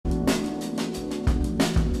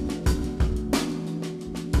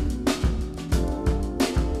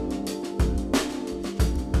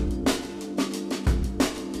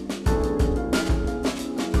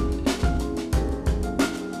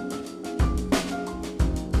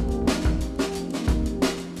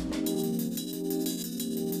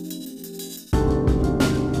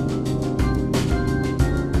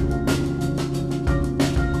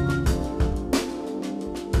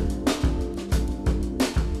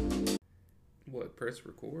What, press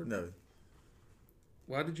record? No.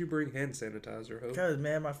 Why did you bring hand sanitizer, Ho? Because,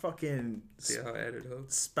 man, my fucking See how I added Ho?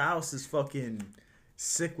 spouse is fucking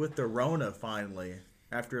sick with the Rona finally.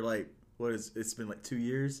 After, like, it's been like 2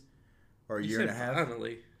 years? Or a You year said and a half?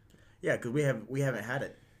 finally. Yeah, because we haven't had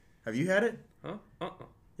it. Have you had it? Huh? Uh-uh.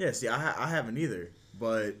 Yeah, see, I haven't either.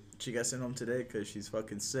 But she got sent home today because she's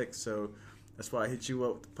fucking sick. So that's why I hit you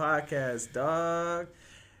up with the podcast, dog.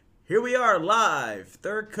 Here we are live.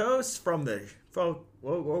 Third Coast from the... What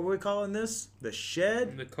are we calling this? The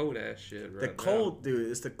shed? The cold ass shit right The cold, dude.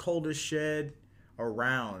 It's the coldest shed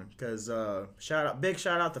around. Because big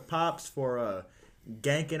shout out to Pops for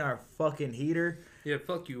ganking our fucking heater. Yeah,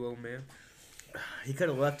 fuck you, old man. He could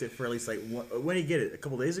have left it for at least like when did he get it? A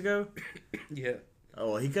couple days ago? Yeah.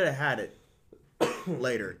 Oh, well, he could have had it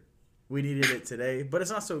later. We needed it today, but it's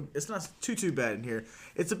not too bad in here.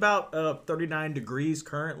 It's about 39 degrees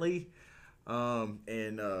currently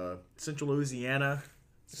in central Louisiana.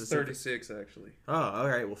 It's 36 actually. Oh, all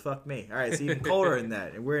right. Well, fuck me. All right, it's even colder than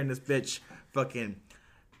that, and we're in this bitch fucking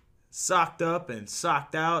socked up and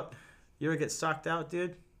socked out. You ever get socked out,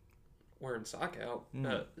 dude? Wearing sock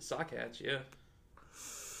hats, yeah.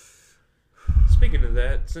 Speaking of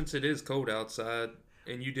that, since it is cold outside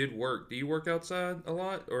and you did work, do you work outside a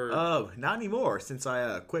lot or? Oh, not anymore since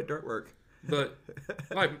I quit dirt work. But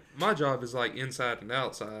like my job is like inside and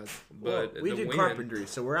outside. But well, we do carpentry,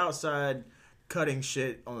 so we're outside cutting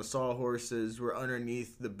shit on the sawhorses. We're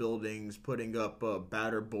underneath the buildings putting up a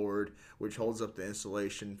batter board, which holds up the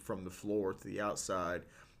insulation from the floor to the outside.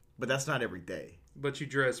 But that's not every day. But you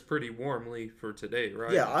dress pretty warmly for today,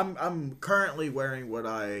 right? Yeah, I'm currently wearing what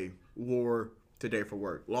I wore today for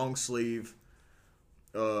work. Long sleeve,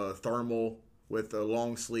 thermal with a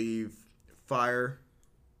long sleeve fire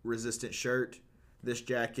resistant shirt. This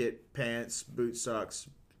jacket, pants, boot socks.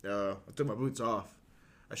 I took my boots off.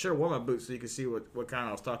 I should have worn my boots so you could see what kind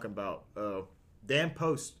I was talking about. Dan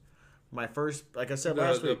Post. My first, like I said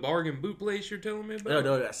last week. The bargain boot place you're telling me about?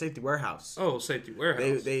 No, Safety Warehouse. Oh, Safety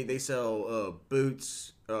Warehouse. They sell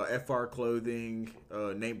boots, FR clothing,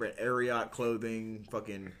 name brand Ariat clothing,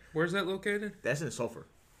 fucking. Where's that located? That's in Sulphur.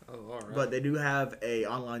 Oh, all right. But they do have a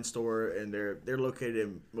online store, and they're located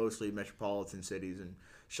in mostly metropolitan cities and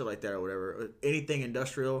shit like that or whatever. Anything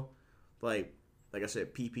industrial, like I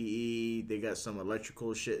said, PPE. They got some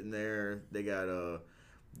electrical shit in there. They got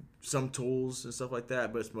some tools and stuff like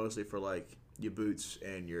that, but it's mostly for like your boots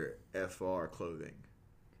and your FR clothing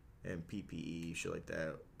and PPE shit like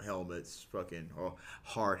that, helmets, fucking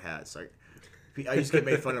hard hats. Like I used to get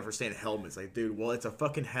made fun of for saying helmets. Like, dude, well, it's a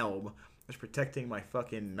fucking helm. It's protecting my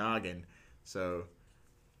fucking noggin. So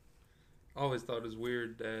I always thought it was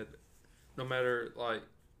weird that no matter like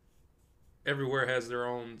everywhere has their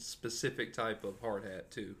own specific type of hard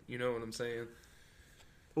hat too. You know what I'm saying?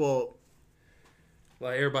 well.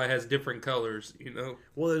 Like everybody has different colors, you know.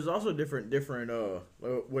 Well, there's also different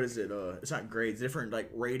what is it? It's not grades, different like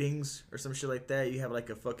ratings or some shit like that. You have like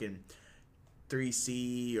a fucking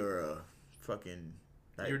 3C or a fucking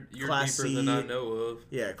like You're class deeper C. than I know of.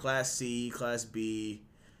 Yeah, class C, class B.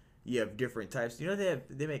 You have different types. You know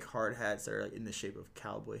they make hard hats that are like in the shape of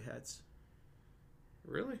cowboy hats.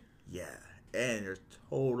 Really? Yeah, and they're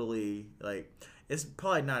totally like it's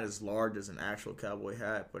probably not as large as an actual cowboy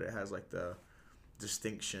hat, but it has like the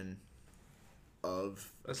distinction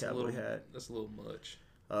of a cowboy hat. That's a little much.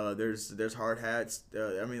 There's hard hats.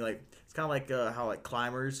 I mean, like it's kind of like how like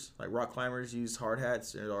climbers, like rock climbers, use hard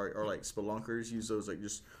hats, or like spelunkers use those like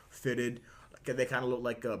just fitted. Like, they kind of look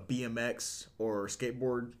like BMX or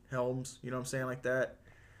skateboard helms. You know what I'm saying, like that.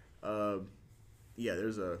 Yeah.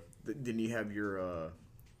 Then you have your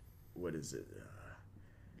what is it?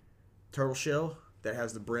 Turtle shell. That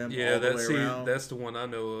has the brim all the way around. That's the one I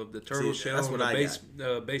know of. The turtle shell that's and what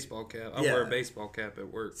the baseball cap. I wear a baseball cap at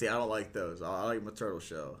work. See, I don't like those. I like my turtle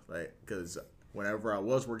shell. Like, because whenever I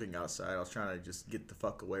was working outside, I was trying to just get the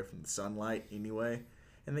fuck away from the sunlight anyway.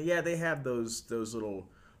 And they have those little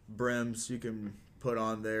brims you can put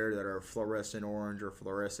on there that are fluorescent orange or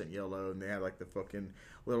fluorescent yellow. And they have like the fucking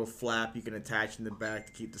little flap you can attach in the back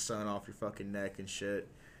to keep the sun off your fucking neck and shit.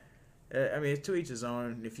 I mean, it's to each his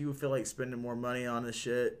own. If you feel like spending more money on this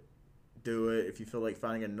shit, do it. If you feel like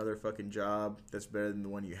finding another fucking job that's better than the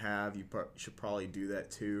one you have, you should probably do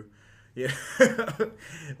that too. Yeah.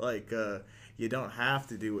 Like, you don't have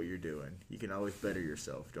to do what you're doing. You can always better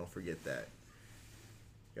yourself. Don't forget that.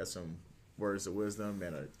 Got some words of wisdom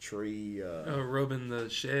and a tree. Rubbing the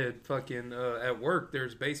shed. Fucking at work,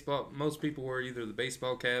 there's baseball. Most people wear either the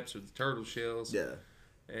baseball caps or the turtle shells. Yeah.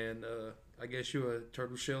 And I guess you're a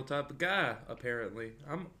turtle shell type of guy. Apparently,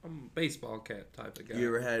 I'm a baseball cap type of guy. You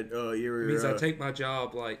ever had? It means I take my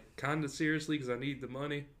job like kind of seriously because I need the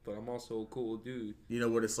money, but I'm also a cool dude. You know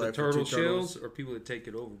what it's like The for turtle two turtles? shells or people that take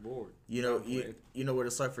it overboard. You know what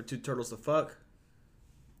it's like for two turtles to fuck?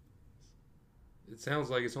 It sounds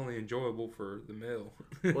like it's only enjoyable for the male.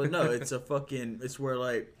 Well, no, it's where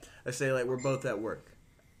like I say like we're both at work.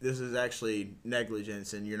 This is actually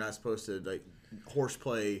negligence, and you're not supposed to like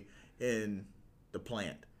horseplay in the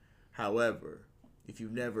plant. However, if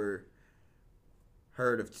you've never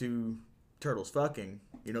heard of two turtles fucking,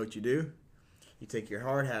 you know what you do? You take your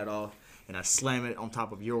hard hat off, and I slam it on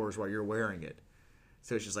top of yours while you're wearing it.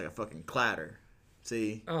 So it's just like a fucking clatter.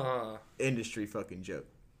 See? Industry fucking joke.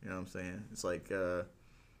 You know what I'm saying? It's like,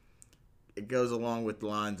 it goes along with the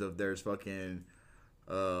lines of there's fucking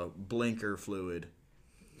blinker fluid.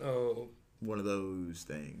 Oh. One of those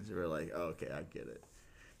things. We're like, oh, okay, I get it.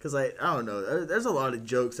 Because, I don't know. There's a lot of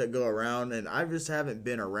jokes that go around, and I just haven't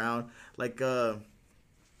been around. Like,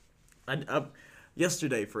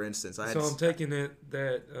 yesterday, for instance, I'm taking it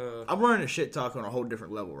that... I'm learning to shit talk on a whole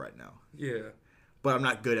different level right now. Yeah. But I'm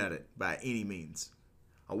not good at it by any means.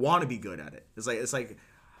 I want to be good at it. It's like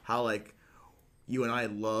how, like, you and I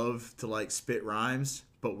love to, like, spit rhymes,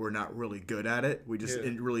 but we're not really good at it. We just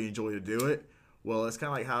really enjoy to do it. Well, it's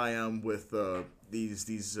kind of like how I am with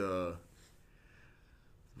these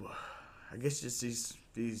I guess just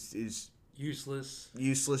these useless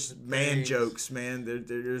man things. jokes, man.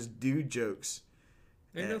 There's dude jokes.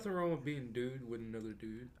 Ain't nothing wrong with being dude with another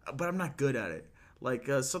dude. But I'm not good at it. Like,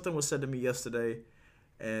 something was said to me yesterday,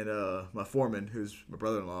 and my foreman, who's my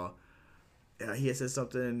brother-in-law, he had said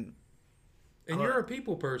something. And you're a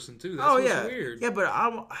people person, too. That's what's weird. Yeah, but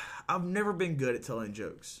I've never been good at telling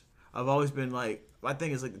jokes. I've always been like, my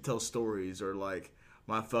thing is like to tell stories or like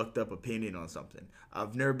my fucked up opinion on something.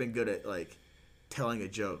 I've never been good at like telling a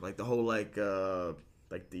joke. Like the whole like the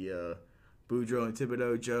Boudreaux and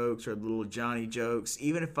Thibodeau jokes or the little Johnny jokes.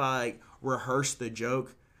 Even if I rehearse the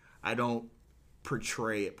joke, I don't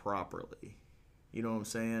portray it properly. You know what I'm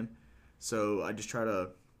saying? So I just try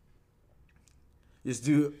to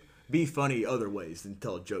be funny other ways than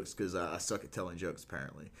tell jokes because I suck at telling jokes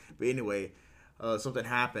apparently. But anyway, something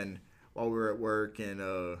happened while we were at work and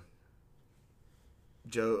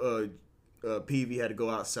Peavy had to go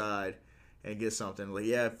outside and get something. Like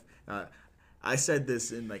I said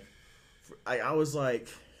this in like I was like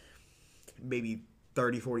maybe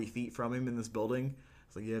 30, 40 feet from him in this building.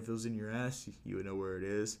 It's like, if it was in your ass, you would know where it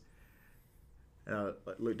is. And I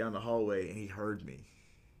looked down the hallway, and he heard me.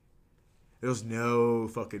 There was no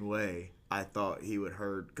fucking way I thought he would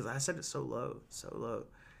heard, because I said it so low.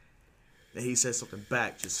 And he said something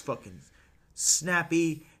back, just fucking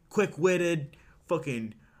snappy, quick-witted,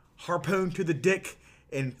 fucking harpoon to the dick,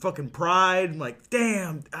 and fucking pride. I'm like,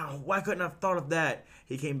 damn, why couldn't I have thought of that?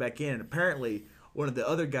 He came back in, and apparently one of the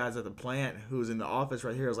other guys at the plant who was in the office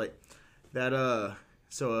right here was like, that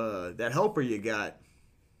helper you got,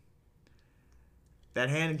 that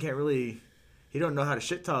hand can't really, he don't know how to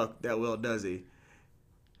shit talk that well, does he?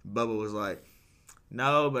 Bubba was like,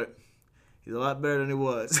 no, but he's a lot better than he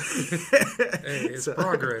was. Hey, it's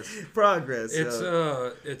progress. Progress.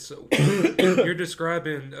 It's you're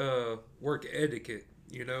describing work etiquette,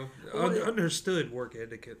 you know? Understood work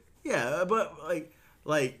etiquette. Yeah, but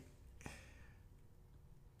like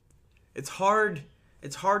it's hard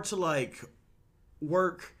to like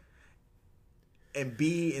work and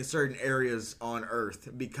be in certain areas on Earth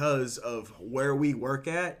because of where we work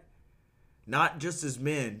at. Not just as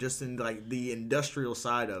men, just in like the industrial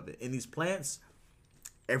side of it. In these plants,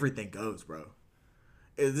 everything goes, bro.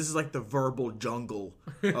 This is like the verbal jungle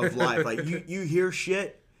of life. Like you hear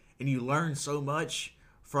shit and you learn so much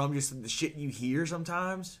from just the shit you hear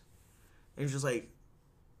sometimes. And it's just like,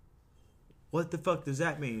 what the fuck does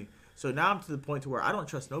that mean? So now I'm to the point to where I don't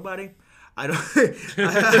trust nobody. I don't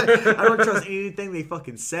trust anything they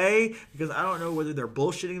fucking say because I don't know whether they're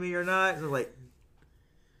bullshitting me or not. And they're like,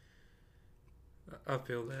 I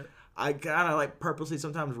feel that. I kind of like purposely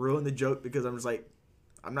sometimes ruin the joke because I'm just like,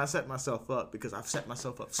 I'm not setting myself up because I've set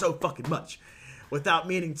myself up so fucking much without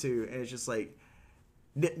meaning to. And it's just like,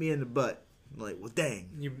 nip me in the butt. I'm like, well, dang.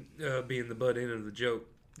 You being the butt end of the joke,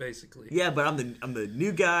 basically. Yeah, but I'm the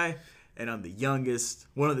new guy and I'm the youngest.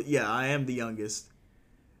 I am the youngest.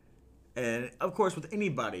 And of course, with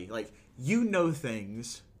anybody, like, you know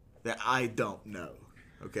things that I don't know.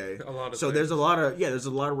 Okay, a lot of so things. there's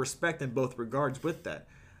a lot of respect in both regards with that.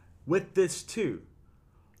 With this too.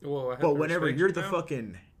 Well, but whenever you're the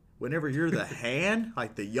hand,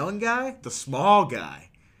 like the young guy, the small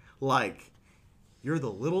guy, like you're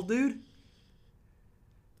the little dude,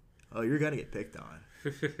 oh, you're gonna get picked on.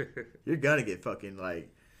 You're gonna get fucking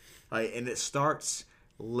like, and it starts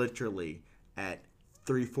literally at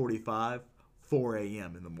 3:45, 4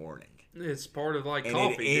 a.m. in the morning. It's part of like And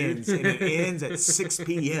coffee, it ends at 6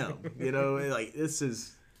 p.m. You know, like this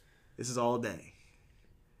is all day.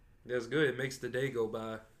 That's good. It makes the day go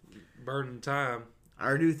by, burning time.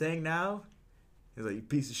 Our new thing now is like, you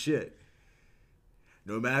piece of shit.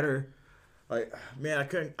 No matter, like, man,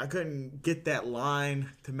 I couldn't get that line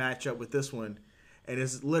to match up with this one, and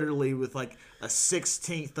it's literally with like a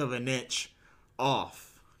 1/16 of an inch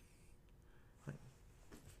off. Like,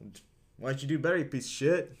 why don't you do better, you piece of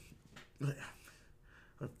shit? Like,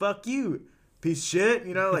 fuck you, piece of shit.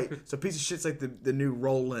 You know, like, so piece of shit's like the new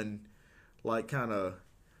rolling, like, kind of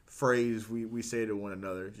phrase we say to one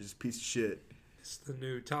another. Just piece of shit. It's the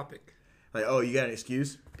new topic. Like, oh, you got an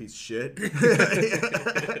excuse? Piece of shit.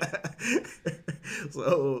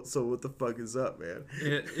 So what the fuck is up, man?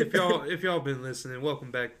 If y'all been listening,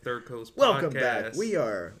 welcome back to Third Coast Podcast. Welcome back.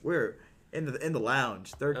 We're in the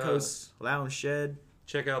lounge, Third Coast Lounge Shed.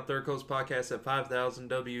 Check out Third Coast Podcast at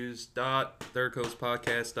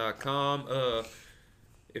 5000ws.thirdcoastpodcast.com.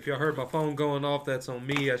 If y'all heard my phone going off, that's on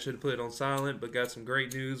me. I should have put it on silent, but got some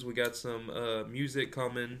great news. We got some music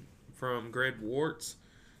coming from Greg Warts,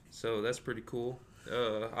 so that's pretty cool.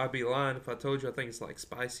 I'd be lying if I told you. I think it's like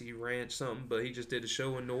Spicy Ranch something, but he just did a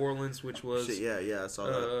show in New Orleans, which was I saw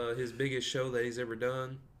that. His biggest show that he's ever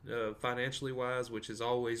done, financially wise, which is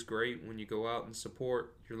always great when you go out and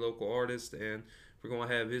support your local artist. And we're going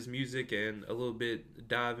to have his music and a little bit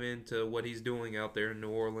dive into what he's doing out there in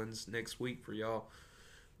New Orleans next week for y'all.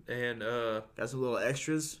 And got some little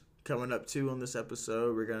extras coming up too on this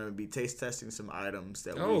episode. We're gonna be taste testing some items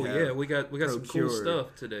that we got some cool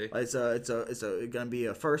stuff today. It's gonna be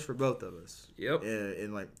a first for both of us. Yep.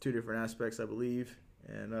 In like two different aspects, I believe.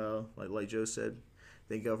 And like Joe said,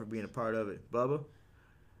 thank y'all for being a part of it. Bubba,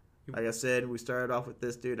 like I said, we started off with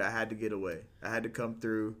this, dude. I had to get away. I had to come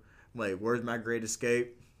through. I'm like, where's my great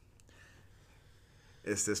escape?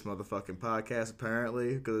 It's this motherfucking podcast,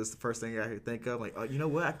 apparently, because it's the first thing I could think of. Like, oh, you know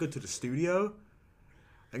what? I could go to the studio.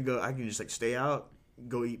 I can just like stay out,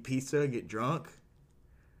 go eat pizza, and get drunk,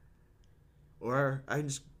 or I can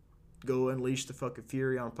just go unleash the fucking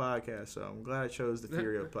fury on podcast. So I'm glad I chose the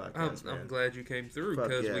Furio podcast. I'm glad you came through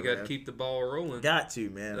because we got to keep the ball rolling. Got to,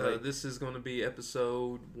 man. This is going to be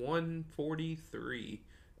episode 143.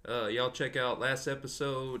 Y'all check out last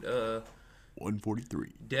episode.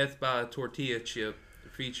 143. Death by a Tortilla Chip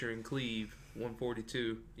featuring Cleve.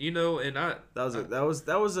 142. You know, and that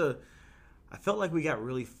was a. I felt like we got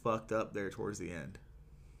really fucked up there towards the end.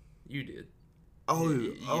 You did.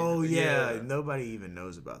 Yeah. Nobody even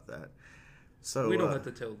knows about that. So we don't have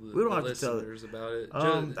to tell the listeners about it.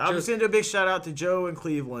 I'm just sending a big shout out to Joe in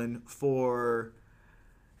Cleveland for.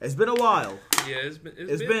 It's been a while. Yeah,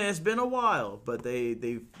 it's been a while, but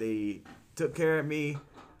they took care of me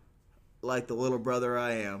like the little brother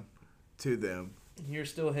I am to them. You're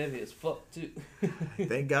still heavy as fuck too.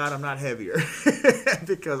 Thank God I'm not heavier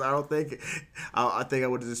because I think I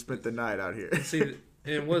would have just spent the night out here. See,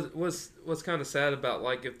 and what's kind of sad about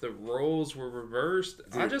like if the roles were reversed,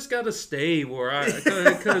 dude, I just gotta stay where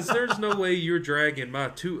because there's no way you're dragging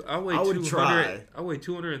my I weigh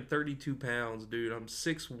 232 pounds, dude. I'm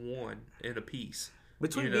 6'1" and a piece.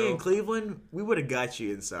 Between me and Cleveland, we would have got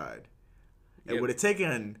you inside. It would have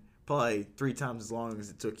taken probably 3 times as long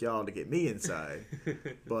as it took y'all to get me inside.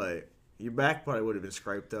 But your back probably would have been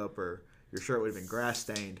scraped up or your shirt would have been grass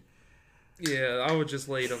stained. Yeah, I would just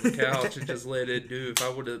lay it on the couch and just let it do. If I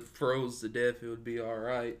would have froze to death, it would be all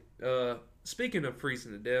right. Speaking of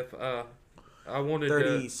freezing to death, I wanted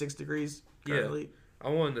 36 degrees currently. Yeah,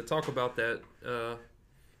 I wanted to talk about that.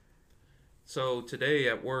 So today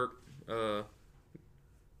at work,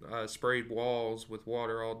 I sprayed walls with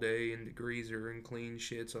water all day in degreaser and clean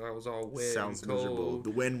shit, so I was all wet. Sounds and cold.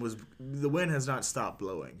 Miserable. The wind has not stopped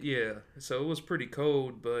blowing. Yeah, so it was pretty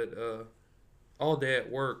cold, but all day at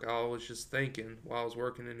work, I was just thinking while I was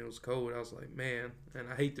working and it was cold, I was like, man,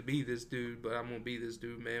 and I hate to be this dude, but I'm gonna be this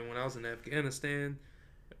dude, man. When I was in Afghanistan,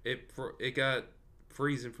 it got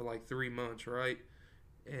freezing for like 3 months, right?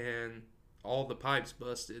 And all the pipes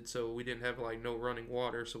busted, so we didn't have like no running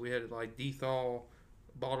water, so we had to like dethaw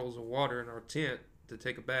bottles of water in our tent to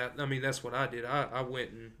take a bath. I mean, that's what I did. I went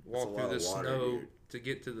and walked through the snow to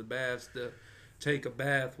get to the baths to take a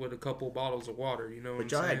bath with a couple bottles of water. You know what I'm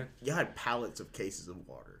saying? Y'all had pallets of cases of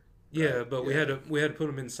water. Right? Yeah, but we had to put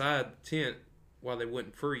them inside the tent while they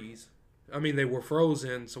wouldn't freeze. I mean, they were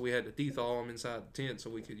frozen, so we had to dethaw them inside the tent so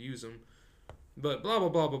we could use them. But blah blah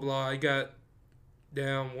blah blah blah. I got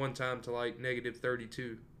down one time to like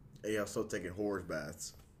 -32. Yeah, I'm still taking horse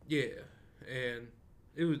baths. Yeah, and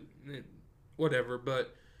it was whatever.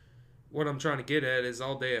 But what I'm trying to get at is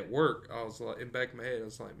all day at work, I was like, in the back of my head, I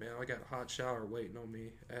was like, man, I got a hot shower waiting on me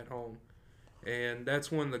at home. And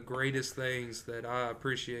that's one of the greatest things that I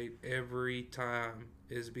appreciate every time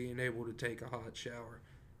is being able to take a hot shower.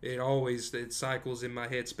 It cycles in my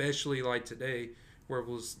head, especially like today where it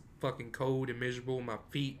was fucking cold and miserable. My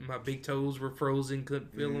feet, my big toes were frozen,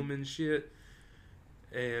 couldn't feel them and shit.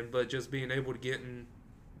 And but just being able to get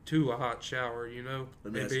into a hot shower, Let me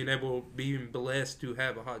and ask being you. able, being blessed to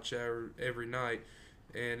have a hot shower every night,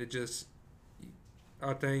 and it just,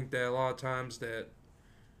 I think that a lot of times that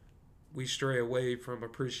we stray away from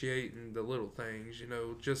appreciating the little things.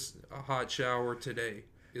 Just a hot shower today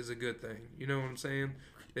is a good thing. You know what I'm saying?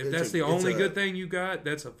 If It's that's the a it's only a good thing you got,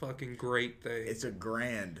 that's a fucking great thing. it's a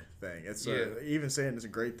grand thing. Yeah. Even saying it's a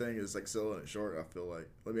great thing is like selling it short. I feel like.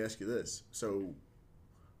 Let me ask you this: so,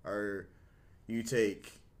 are you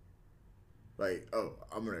take like, oh,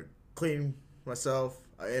 I'm gonna clean myself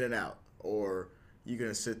in and out, or you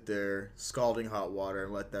gonna sit there scalding hot water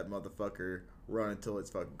and let that motherfucker run until it's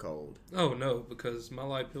fucking cold? Oh no, because my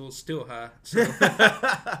light bill is still high. So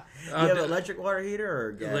You have an d- electric water heater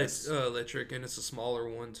or gas? electric, and it's a smaller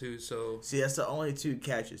one too. So See, that's the only two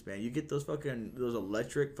catches, man. You get those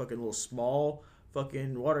electric fucking little small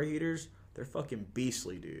fucking water heaters. They're fucking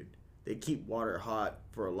beastly, dude. They keep water hot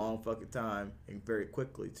for a long fucking time and very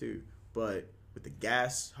quickly too. But with the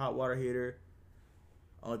gas hot water heater,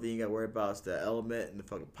 only thing you gotta worry about is the element and the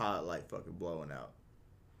fucking pilot light fucking blowing out.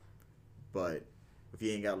 But if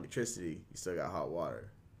you ain't got electricity, you still got hot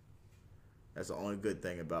water. That's the only good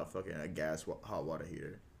thing about fucking a hot water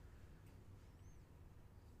heater.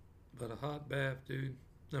 but a hot bath, dude.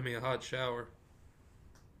 I mean, a hot shower.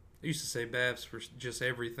 I used to say baths for just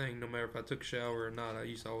everything, no matter if I took a shower or not. I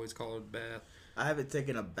used to always call it a bath. I haven't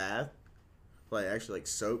taken a bath, like actually like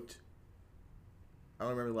soaked. I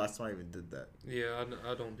don't remember the last time I even did that. Yeah,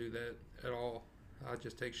 I don't do that at all. I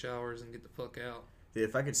just take showers and get the fuck out. Dude,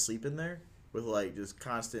 if I could sleep in there with like just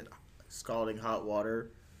constant scalding hot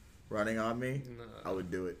water running on me, Nah, I would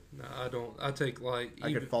do it. nah, I don't. I take like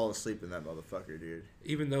I could fall asleep in that motherfucker, dude.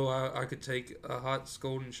 even though I could take a hot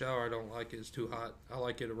scalding shower, I don't like it. It's too hot. I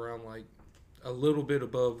like it around like a little bit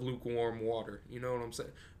above lukewarm water. You know what I'm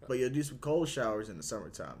saying? But you'll do some cold showers in the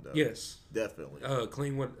summertime, though. Yes. Definitely.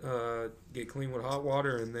 Get clean with hot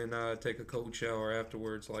water and then take a cold shower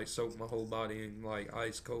afterwards. Like soak my whole body in like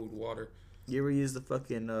ice cold water. You ever use the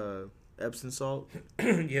fucking Epsom salt?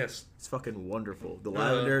 Yes. It's fucking wonderful.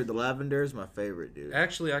 Uh, The lavender is my favorite, dude.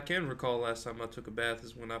 Actually, I can recall last time I took a bath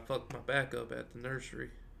is when I fucked my back up at the nursery.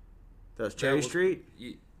 That was Cherry was- Street?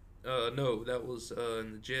 No, that was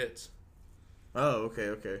in the Jets. Oh,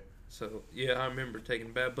 okay. So yeah, I remember taking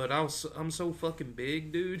a bath, but I'm so fucking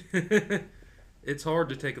big, dude. It's hard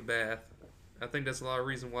to take a bath. I think that's a lot of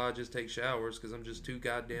reason why I just take showers because I'm just too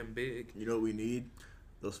goddamn big. You know what we need?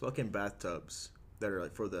 Those fucking bathtubs that are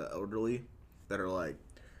like for the elderly, that are like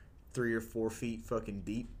 3 or 4 feet fucking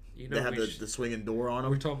deep. You know, They have the swinging door on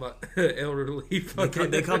we're them. talking about elderly They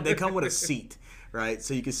fucking. they come with a seat, right?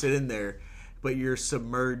 So you can sit in there, but you're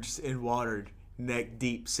submerged in water, neck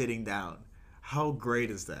deep, sitting down. How great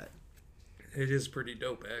is that? It is pretty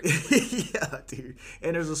dope, actually. Yeah, dude.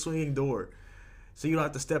 And there's a swinging door, so you don't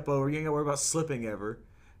have to step over. You ain't gotta worry about slipping ever.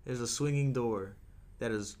 There's a swinging door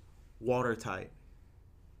that is watertight,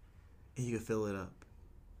 and you can fill it up,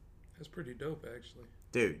 That's pretty dope, actually.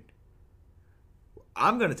 dude.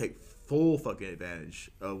 I'm gonna take full fucking advantage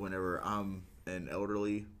of whenever I'm an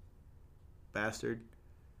elderly bastard.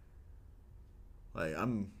 Like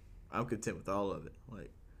I'm content with all of it.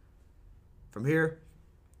 Like from here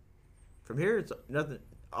it's nothing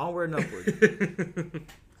onward and upward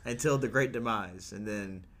until the great demise, and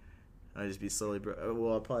then I just be slowly.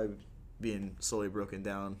 Well, I'll probably being slowly broken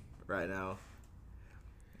down right now.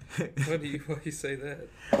 Why do you say that?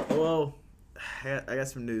 Well, I got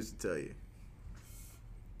some news to tell you.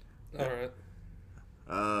 All right.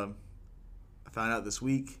 I found out this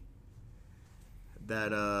week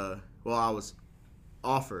that I was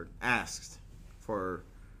asked for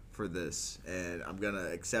this, and I'm gonna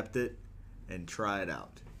accept it and try it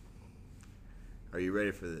out. Are you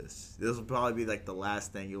ready for this? This will probably be like the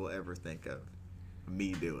last thing you'll ever think of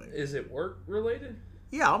me doing. Is it work related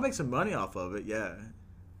Yeah, I'll make some money off of it. Yeah.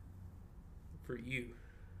 for you?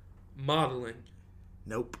 Modeling.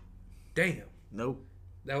 Nope. Damn. Nope.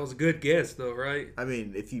 That was a good guess, though, right? I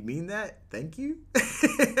mean, if you mean that, thank you.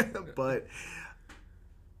 But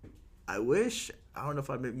I wish. I don't know if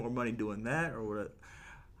I'd make more money doing that or what.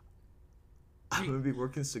 I'm gonna be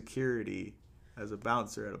working security as a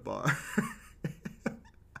bouncer at a bar.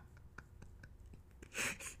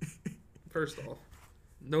 first off,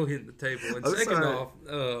 no hitting the table, and I'm second sorry. off,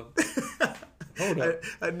 hold up.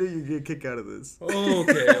 I knew you'd get a kick out of this.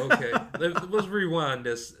 Okay. Let's rewind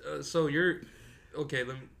this. So you're okay.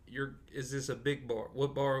 Is this a big bar?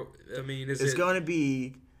 What bar? I mean, is It's it? going to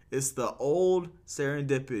be. It's the old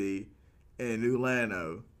Serendipity in New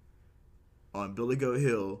Llano on Billy Goat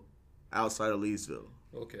Hill, outside of Leesville,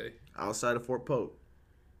 Okay. outside of Fort Polk.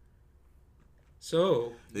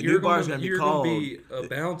 So The new bar's gonna be you're called- gonna be a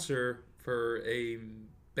bouncer for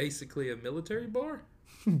basically a military bar.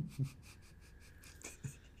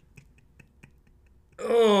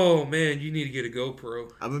 Oh man, you need to get a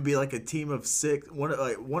GoPro. I'm gonna be like a team of 6. One of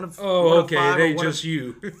Oh, one of okay, 5 it or ain't one of- just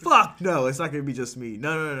you. Fuck no, it's not gonna be just me.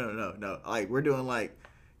 No. Like we're doing like,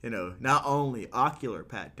 not only ocular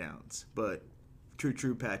pat downs, but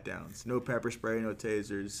true pat downs. No pepper spray, no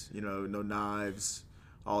tasers, no knives,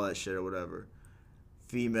 all that shit or whatever.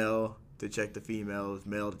 Female to check the females,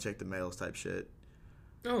 male to check the males type shit.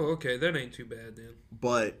 Oh, okay, that ain't too bad then.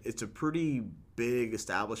 But it's a pretty big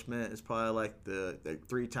establishment. It's probably like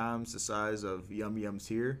 3 times the size of Yum Yum's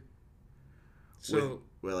here. So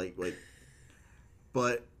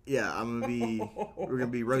But yeah, we're gonna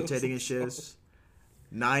be rotating in shifts,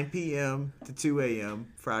 9 p.m. to 2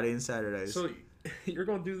 a.m. Friday and Saturdays. So you're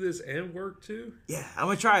gonna do this and work too, Yeah, I'm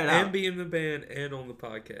gonna try it out. and be in the band and on the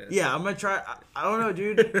podcast. Yeah, I'm gonna try. I don't know,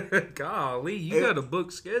 dude. Golly, you got a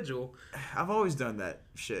book schedule. I've always done that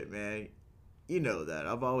shit, man. You know that.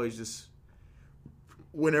 I've always just,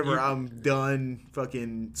 whenever I'm done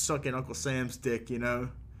fucking sucking Uncle Sam's dick,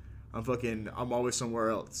 I'm always somewhere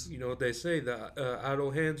else. You know what they say: the idle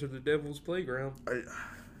hands are the devil's playground.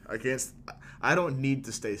 I don't need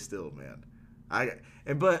to stay still, man.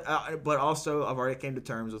 But also I've already came to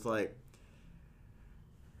terms with like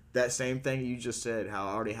that same thing you just said, how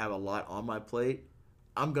I already have a lot on my plate.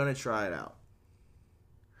 I'm gonna try it out.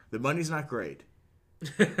 The money's not great.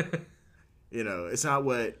 It's not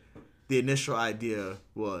what the initial idea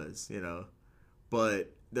was,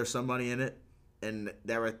 but there's some money in it, and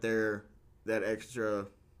that right there, that extra,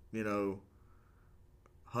 $100+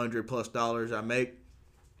 I make,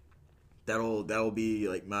 that'll be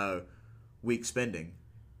like my week spending,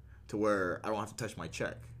 to where I don't have to touch my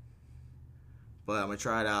check. But I'm gonna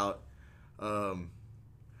try it out. I'm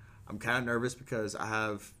kind of nervous because I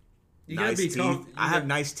have nice teeth. I have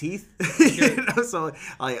nice teeth, so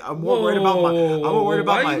like I'm more worried about Why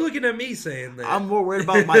my. are you looking at me saying that? I'm more worried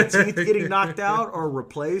about my teeth getting knocked out or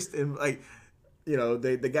replaced, and like,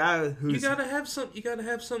 the guy who's. You gotta have some.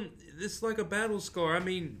 It's like a battle scar. I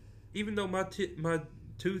mean, even though my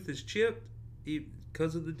tooth is chipped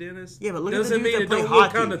because of the dentist. Yeah, but look at the doesn't dudes mean that it play don't look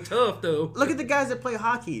hockey. kind of tough though. Look at the guys that play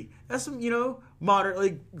hockey. That's some,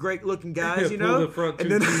 moderately great looking guys, Pull the front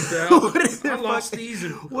two teeth out. I lost these.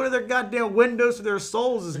 One of their goddamn windows to their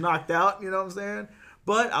souls is knocked out. You know what I'm saying?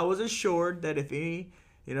 But I was assured that if any,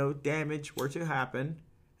 damage were to happen,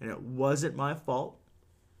 and it wasn't my fault,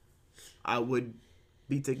 I would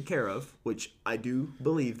be taken care of. Which I do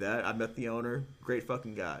believe that. I met the owner, great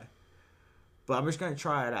fucking guy. But I'm just gonna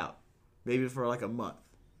try it out, maybe for like a month,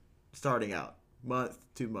 starting out,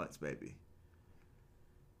 2 months maybe.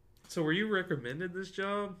 So were you recommended this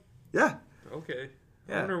job? Yeah. Okay.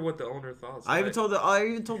 Yeah. I wonder what the owner thought. I even told the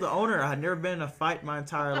owner I had never been in a fight in my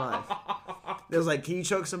entire life. It was like, can you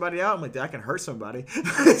choke somebody out? I'm like, I can hurt somebody.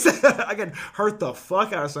 I can hurt the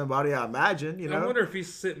fuck out of somebody, I imagine, I wonder if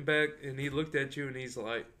he's sitting back and he looked at you and he's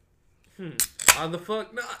like, why the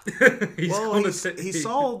fuck not? He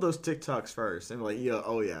saw those TikToks first and like,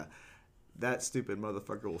 oh yeah, that stupid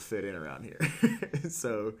motherfucker will fit in around here.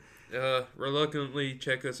 So reluctantly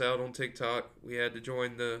check us out on TikTok. We had to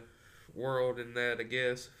join the world in that, I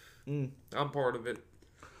guess. I'm part of it.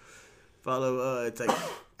 Follow it's like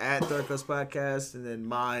at Third Coast Podcast, and then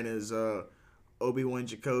mine is Obi-Wan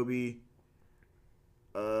Jacoby.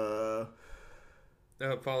 Follow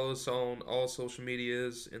us on all social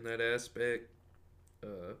medias in that aspect.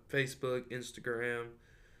 Facebook, Instagram.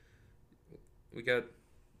 We got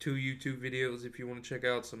 2 YouTube videos if you want to check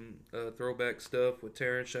out some throwback stuff with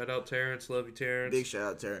Terrence. Shout out Terrence. Love you, Terrence. Big shout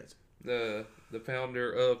out Terrence. The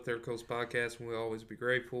founder of Third Coast Podcast, and we'll always be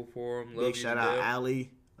grateful for him. Love Big you shout to out death.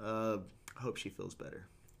 Allie. Hope she feels better.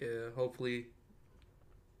 Yeah, hopefully.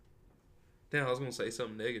 Damn, I was gonna say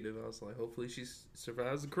something negative. I was like, hopefully she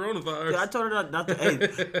survives the coronavirus. Yeah, I told her not to. Hey,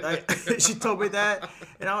 she told me that,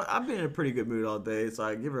 and I've been in a pretty good mood all day. So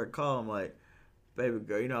I give her a call. I'm like, baby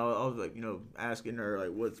girl, I was like, asking her like,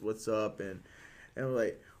 what's up, and I'm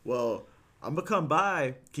like, well, I'm gonna come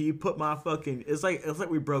by. Can you put my fucking? It's like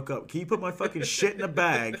we broke up. Can you put my fucking shit in a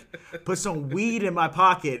bag? Put some weed in my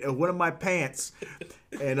pocket or one of my pants,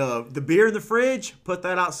 And the beer in the fridge, put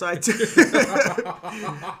that outside too.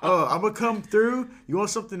 Oh, I'm gonna come through. You want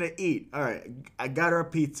something to eat? All right, I got her a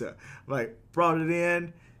pizza. Like, brought it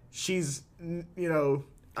in. She's,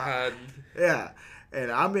 yeah.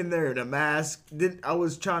 And I'm in there in a mask. I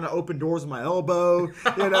was trying to open doors with my elbow.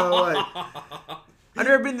 Like I've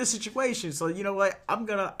never been in this situation. So you know what?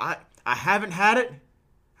 I haven't had it.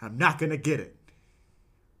 I'm not gonna get it.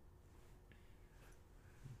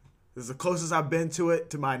 This is the closest I've been to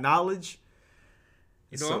it, to my knowledge.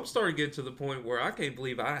 I'm starting to get to the point where I can't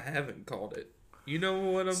believe I haven't caught it. You know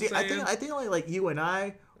what I'm saying? I think like you and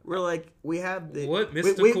I, we're like, we have the... What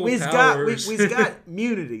mystical powers? We've got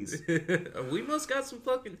immunities. We must got some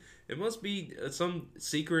fucking... It must be some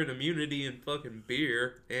secret immunity in fucking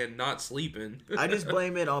beer and not sleeping. I just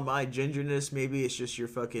blame it on my gingerness. Maybe it's just your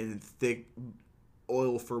fucking thick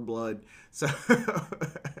oil for blood. So...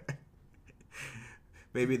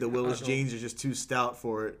 Maybe the Willis jeans are just too stout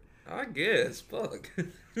for it. I guess. Fuck.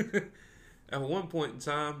 At one point in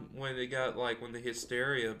time, when the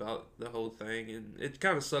hysteria about the whole thing, and it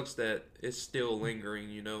kind of sucks that it's still lingering,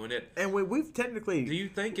 and we've technically... Do you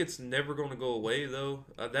think it's never going to go away, though?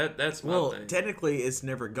 That's my thing. Well, technically, it's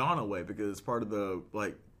never gone away because it's part of the,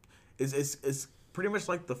 it's pretty much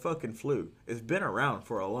like the fucking flu. It's been around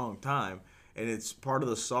for a long time, and it's part of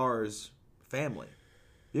the SARS family.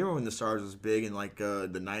 You remember when the SARS was big in the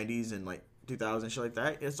 90s and 2000 shit like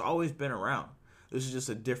that? It's always been around. This is just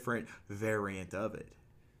a different variant of it.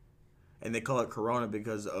 And they call it Corona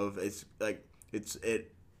because of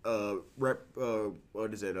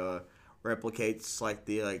replicates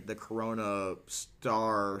the Corona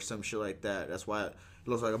star or some shit like that. That's why it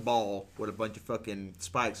looks like a ball with a bunch of fucking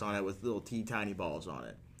spikes on it with little tiny balls on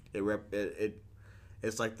it.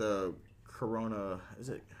 It's like the Corona, is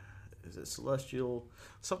it celestial?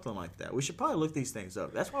 Something like that. We should probably look these things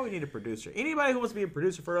up. That's why we need a producer. Anybody who wants to be a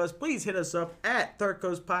producer for us, please hit us up at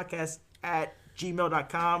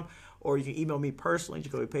thirdcoastpodcast@gmail.com, or you can email me personally,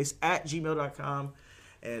 jacobypace@gmail.com.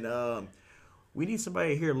 And we need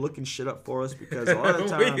somebody here looking shit up for us, because a lot of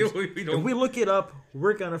times if we look it up,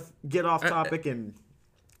 we're going to get off topic and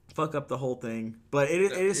fuck up the whole thing. But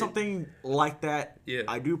it is something like that. Yeah.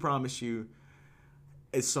 I do promise you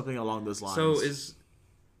it's something along those lines. So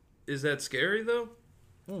is that scary, though?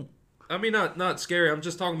 I mean, not scary. I'm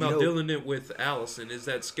just talking about dealing it with Allison. Is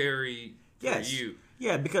that scary for you?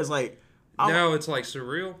 Yeah, because now it's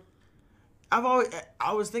surreal.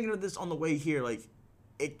 I was thinking of this on the way here.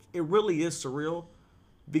 It really is surreal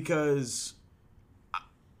because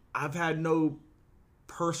I've had no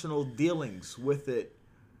personal dealings with it.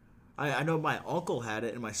 I know my uncle had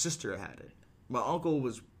it and my sister had it. My uncle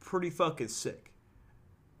was pretty fucking sick.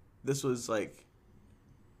 This was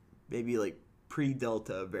maybe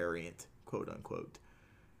pre-Delta variant, quote unquote.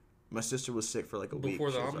 My sister was sick for a week.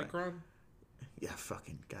 Before the Omicron? Yeah,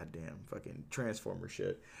 fucking goddamn fucking Transformer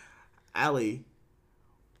shit. Allie,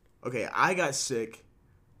 okay, I got sick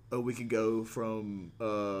a week ago from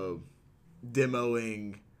demoing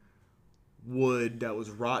wood that was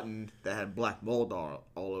rotten that had black mold all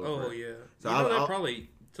over it. Oh, yeah. So that probably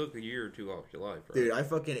took a year or two off your life,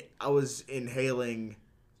 right? Dude, I was inhaling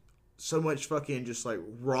so much fucking just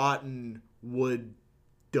rotten wood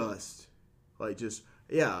dust. I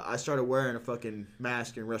started wearing a fucking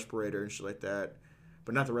mask and respirator and shit like that.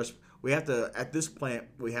 But not the we have to, at this plant,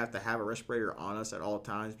 we have to have a respirator on us at all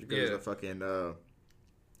times because of fucking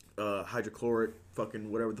hydrochloric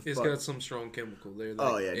fucking whatever the fuck. It's got some strong chemical there.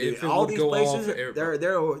 Oh yeah, dude. All these places,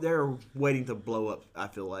 they're waiting to blow up, I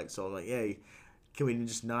feel like. So I'm like, hey, can we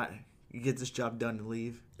just not get this job done and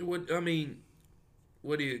leave?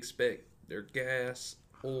 What do you expect? They're gas,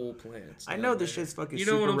 oil plants. I know this shit's fucking. You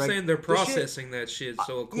know what I'm saying? They're processing that shit,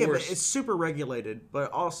 so of course. Yeah, but it's super regulated,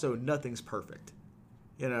 but also nothing's perfect.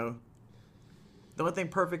 The only thing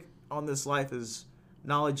perfect on this life is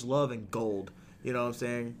knowledge, love, and gold. You know what I'm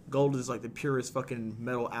saying? Gold is the purest fucking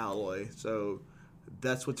metal alloy. So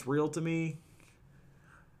that's what's real to me.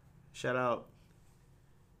 Shout out.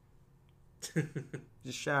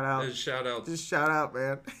 Just shout out. Just shout out,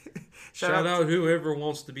 man. shout out whoever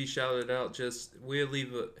wants to be shouted out. We'll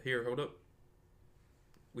leave it here. Hold up.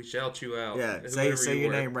 We shout you out. Yeah, say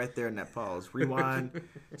your name right there in that pause. Rewind,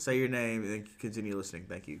 say your name, and then continue listening.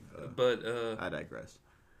 Thank you. I digress.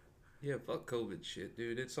 Yeah, fuck COVID shit,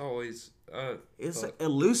 dude. It's always... it's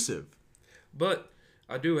elusive. But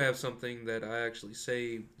I do have something that I actually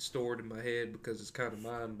stored in my head because it's kind of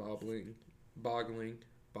mind-boggling.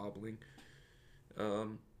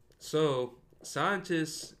 So,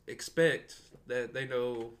 scientists expect that they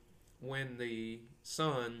know when the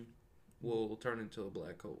sun will turn into a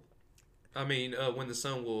black hole. I mean, when the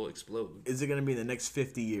sun will explode. Is it going to be in the next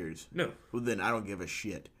 50 years? No. Well, then I don't give a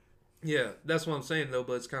shit. Yeah, that's what I'm saying though.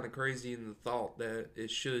 But it's kind of crazy in the thought that it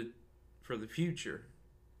should for the future.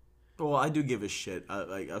 Well, I do give a shit.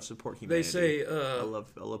 I support humanity. They say I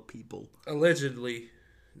love people. Allegedly,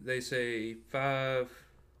 they say 5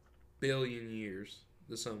 billion years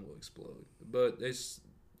the sun will explode. But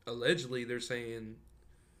allegedly they're saying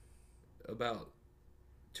about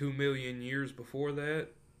 2 million years before that,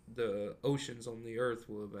 the oceans on the Earth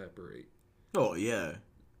will evaporate Oh yeah.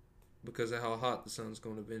 because of how hot the sun's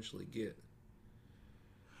going to eventually get.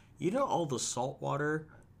 You know, all the salt water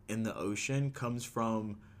in the ocean comes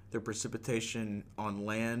from the precipitation on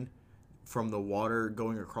land from the water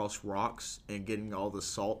going across rocks and getting all the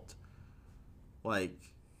salt, like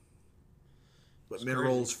It's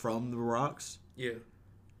minerals from the rocks. Yeah.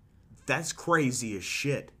 That's crazy as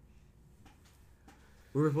shit.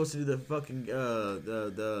 We were supposed to do the fucking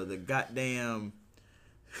the goddamn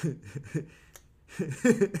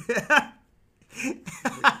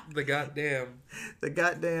The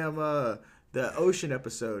goddamn. The ocean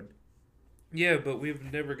episode. Yeah, but we've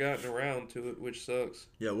never gotten around to it, which sucks.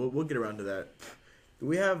 Yeah, we'll get around to that. Do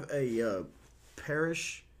we have a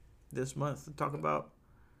parish this month to talk about?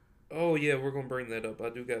 Oh yeah, we're gonna bring that up. I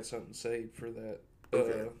do got something saved for that.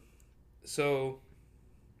 Okay. So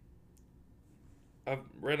I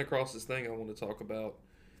ran across this thing I want to talk about.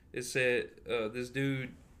 It said this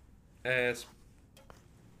dude asked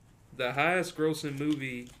the highest grossing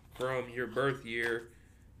movie from your birth year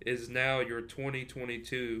is now your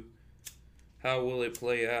 2022. How will it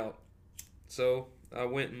play out? So I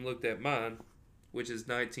went and looked at mine, which is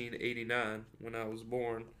 1989 when I was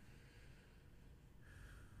born.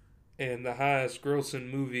 And the highest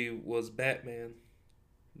grossing movie was Batman,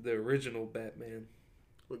 the original Batman.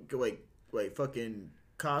 Wait, fucking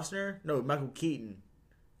Costner? No, Michael Keaton.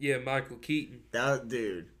 Yeah, Michael Keaton. That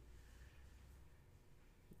dude.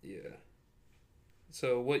 Yeah.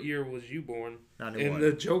 So what year was you born? 91. And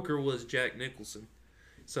the Joker was Jack Nicholson.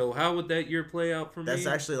 So how would that year play out for me? That's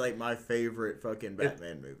actually like my favorite fucking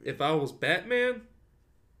Batman movie. If I was Batman,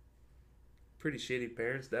 pretty shitty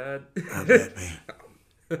parents died. I'm Batman.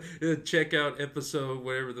 Check out episode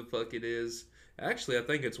whatever the fuck it is. Actually, I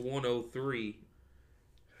think it's 103.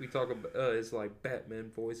 We talk about it's like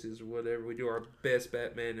Batman voices or whatever. We do our best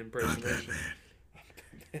Batman impersonation.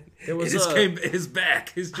 It was his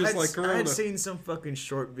back. It's just like Corona. I had seen some fucking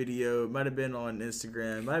short video. It might have been on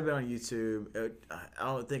Instagram. Might have been on YouTube. I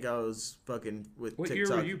don't think I was fucking with What TikTok.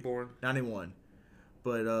 year were you born? 91.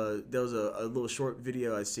 But there was a little short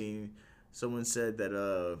video I seen. Someone said that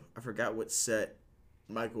I forgot what set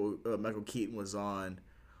Michael Keaton was on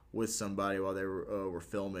with somebody while they were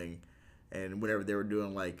filming, and whenever they were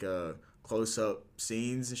doing like close up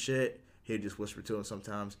scenes and shit, he'd just whisper to him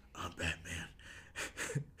sometimes, "I'm Batman."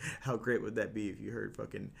 How great would that be if you heard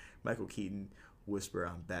fucking Michael Keaton whisper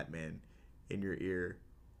 "I'm Batman" in your ear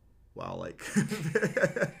while like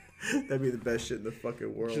that'd be the best shit in the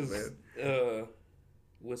fucking world, Just, man.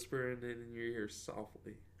 Whispering it in your ear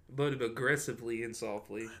softly, but aggressively and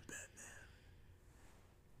softly.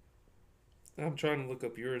 I'm trying to look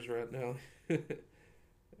up yours right now.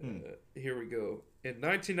 Here we go. In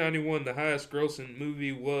 1991, the highest grossing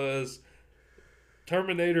movie was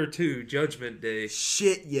Terminator 2, Judgment Day.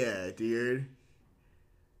 Shit, yeah, dude.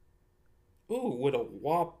 Ooh, with a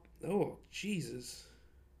whop. Oh, Jesus.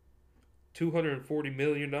 $240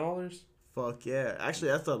 million? Fuck yeah.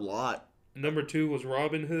 Actually, that's a lot. Number 2 was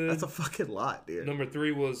Robin Hood. That's a fucking lot, dude. Number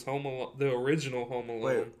 3 was Home Alone, the original Home Alone.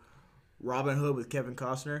 Wait, Robin Hood with Kevin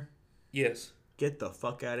Costner? Yes. Get the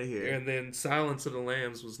fuck out of here. And then Silence of the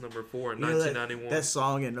Lambs was number 4 in You know 1991. that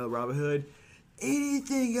song in Robin Hood?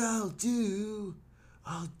 Anything I'll do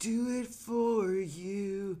it for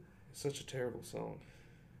you. Such a terrible song.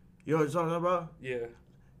 You know what I'm talking about? Yeah.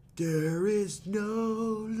 There is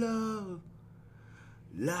no love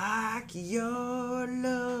like your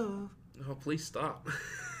love. Oh, please stop.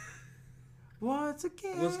 Once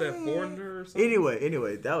again. Was that Foreigner or something?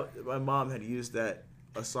 Anyway, my mom had used a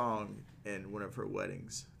song in one of her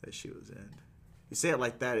weddings that she was in. You say it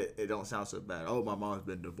like that, it don't sound so bad. Oh, my mom's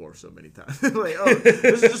been divorced so many times. Like, oh,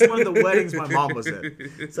 this is just one of the weddings my mom was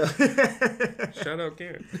in. So. Shout out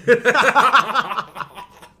Karen.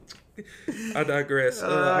 I digress.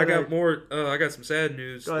 I got more. I got some sad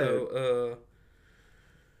news though.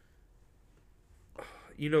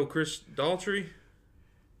 You know Chris Daltrey?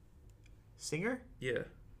 Singer? Yeah.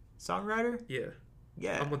 Songwriter? Yeah.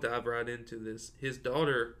 Yeah. I'm gonna dive right into this. His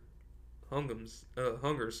daughter hung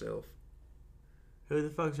herself. Who the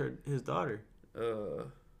fuck's his daughter?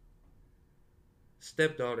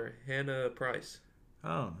 Stepdaughter Hannah Price.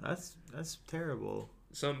 Oh, that's terrible.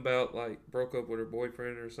 Something about like broke up with her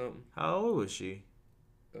boyfriend or something. How old was she?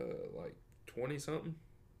 Like 20 something,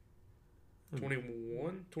 Hmm.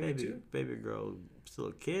 21, Baby, 22. baby girl, still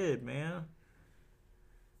a kid, man.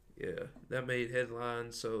 Yeah, that made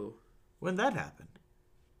headlines. So When that happened?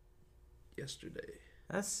 yesterday.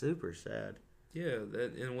 That's super sad. Yeah,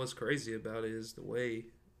 that and what's crazy about it is the way.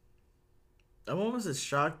 I'm almost as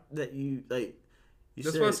shocked that you like. You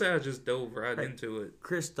That's said why I say I just dove right like, into it.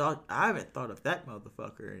 Chris thought I haven't thought of that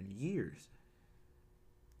motherfucker in years.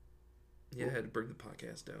 Yeah, I had to bring the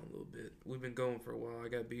podcast down a little bit. We've been going for a while. I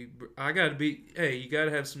gotta be. Hey, you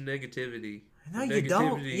gotta have some negativity. No, The you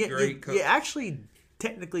don't. negativity, great. You actually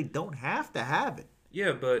technically don't have to have it.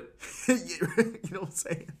 Yeah, but You know what I'm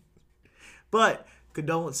saying? But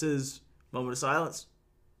condolences, moment of silence.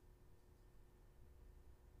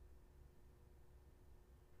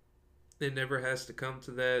 it never has to come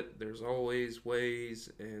to that. There's always ways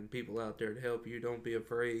and people out there to help you. Don't be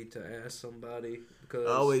afraid to ask somebody because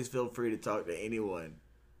Always feel free to talk to anyone.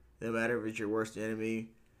 No matter if it's your worst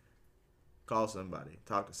enemy, call somebody.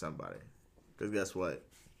 Talk to somebody. Because guess what?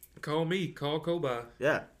 call me, call Kobai,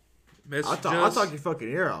 Yeah. message I'll us. talk your fucking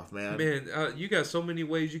ear off, man. Man, you got so many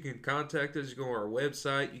ways you can contact us. You go on our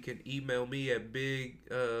website. You can email me at Big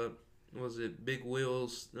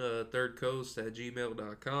Wheels Third Coast at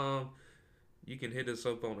gmail.com. You can hit us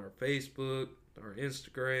up on our Facebook, our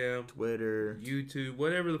Instagram, Twitter. YouTube,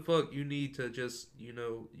 whatever the fuck you need to just, you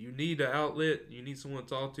need an outlet, you need someone to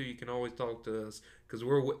talk to, you can always talk to us. Because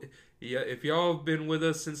yeah, if y'all have been with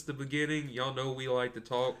us since the beginning, y'all know we like to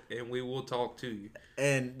talk and we will talk to you.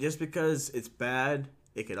 And just because it's bad,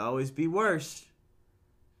 it could always be worse.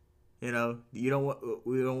 You know, we don't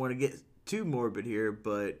want to get too morbid here,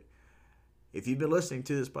 but if you've been listening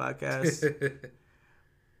to this podcast,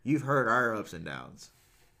 you've heard our ups and downs.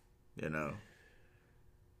 You know.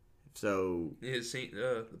 So the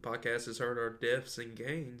podcast has heard our deaths and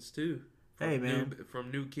gains too. Hey, man. From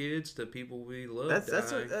new kids to people we love.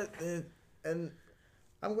 And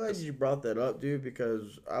I'm glad you brought that up, dude,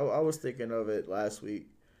 because I was thinking of it last week.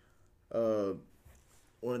 One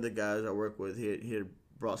of the guys I work with, he had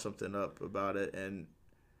brought something up about it, and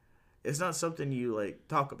it's not something you like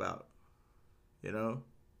talk about, you know,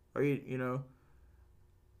 or you know,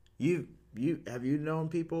 you have you known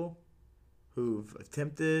people who've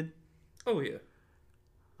attempted? Oh yeah,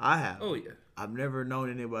 I have. oh yeah. I've never known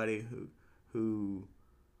anybody who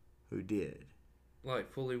did.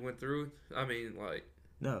 Like fully went through. I mean, like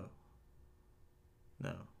No.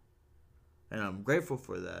 And I'm grateful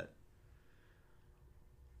for that.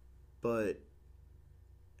 But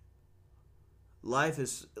life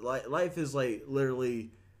is like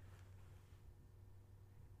literally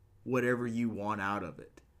whatever you want out of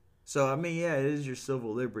it. So I mean, yeah, it is your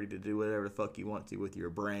civil liberty to do whatever the fuck you want to with your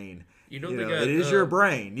brain. It is your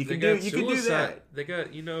brain. You can do that. They got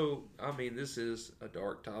I mean, this is a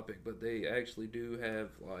dark topic, but they actually do have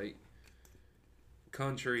like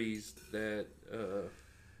countries that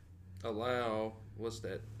allow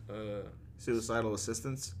Suicidal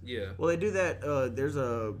assistance. Yeah. Well, they do that.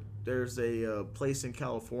 There's a place in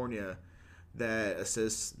California that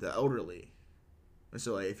assists the elderly. And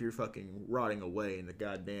so, like, if you're fucking rotting away in the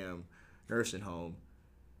goddamn nursing home,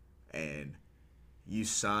 and you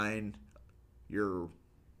sign your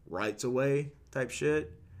rights away type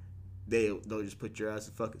shit, they'll just put your ass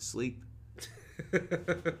to fucking sleep.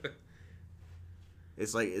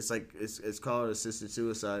 It's called assisted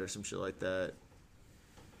suicide or some shit like that.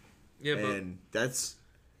 Yeah, and that's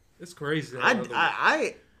it's crazy.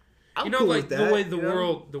 I'm cool like with that, the way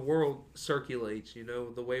the world circulates.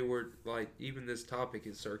 The way we're like, even this topic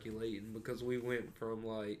is circulating because we went from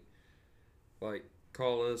like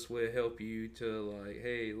call us, we'll help you, to like,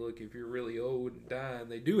 hey, look, if you're really old and dying,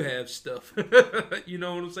 they do have stuff. You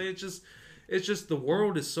know what I'm saying? It's just the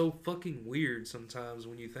world is so fucking weird sometimes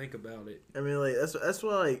when you think about it. I mean, like that's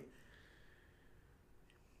why, like,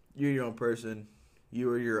 you're your own person. You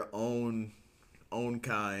are your own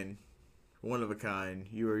kind, one of a kind.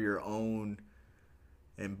 You are your own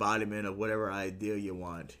embodiment of whatever ideal you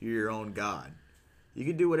want. You're your own God. You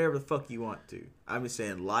can do whatever the fuck you want to. I'm just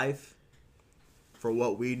saying, life, for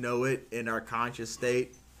what we know it in our conscious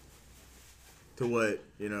state, to what,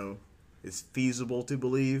 is feasible to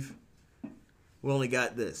believe, we only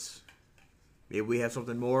got this. Maybe we have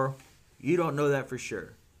something more. You don't know that for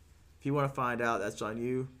sure. If you want to find out, that's on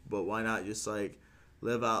you. But why not just, like,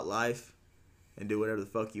 live out life and do whatever the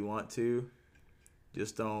fuck you want to?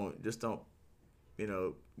 Just don't,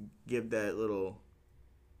 give that little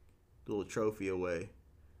trophy away.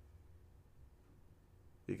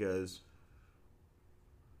 Because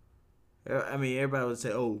I mean, everybody would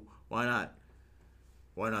say, "Oh, why not?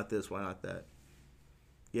 Why not this? Why not that?"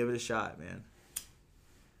 Give it a shot, man.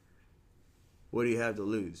 What do you have to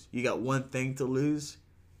lose? You got one thing to lose,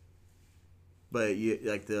 but you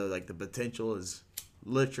the potential is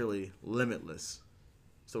literally limitless.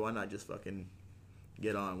 So why not just fucking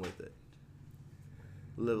get on with it?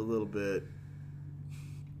 Live a little bit.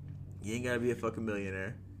 You ain't gotta be a fucking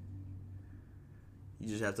millionaire. You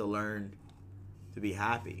just have to learn to be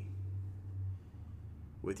happy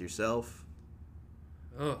with yourself.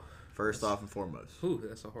 Oh. First off and foremost. Ooh,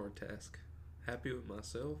 that's a hard task. Happy with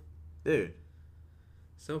myself? Dude.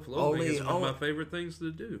 Self-loathing is one of my favorite things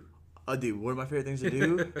to do. Dude, one of my favorite things to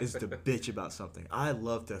do is to bitch about something. I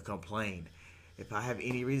love to complain. If I have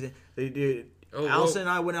any reason. Dude, Allison and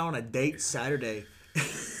I went out on a date Saturday.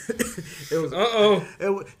 It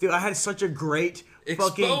was dude, I had such a great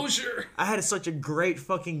exposure. I had such a great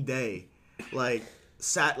fucking day. Like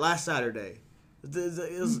last Saturday.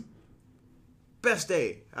 It was best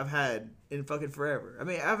day I've had in fucking forever. I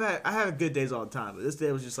mean, I have good days all the time, but this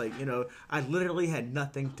day was just like, I literally had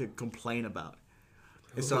nothing to complain about.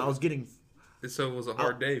 And so I was getting... So it was a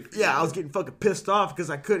hard day for you. Yeah, I was getting fucking pissed off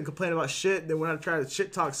because I couldn't complain about shit. And then when I tried to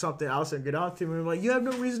shit talk something, I was going to get on to me. I'm like, you have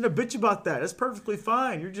no reason to bitch about that. That's perfectly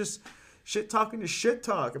fine. You're just shit talking to shit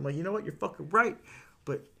talk. I'm like, you know what? You're fucking right.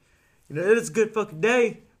 But, it is a good fucking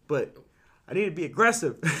day. But I need to be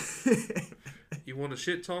aggressive. You want to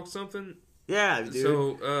shit talk something? Yeah, dude.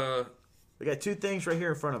 So, we got two things right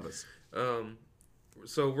here in front of us.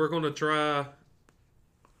 So we're going to try...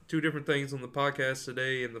 two different things on the podcast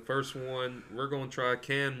today, and the first one, we're going to try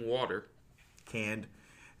canned water. Canned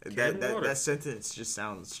water. That sentence just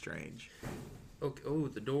sounds strange. Okay. Oh,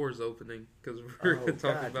 the door's opening because we're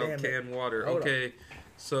talking about canned water. Okay,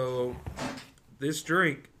 so this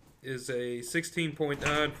drink is a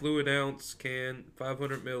 16.9 fluid ounce can,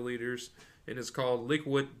 500 milliliters, and it's called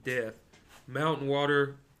Liquid Death. Mountain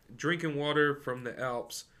water, drinking water from the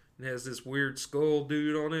Alps. It has this weird skull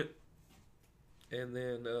dude on it. And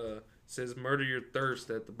then it says "Murder Your Thirst"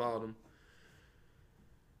 at the bottom.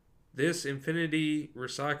 This infinity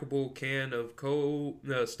recyclable can of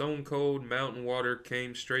stone cold mountain water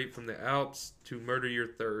came straight from the Alps to murder your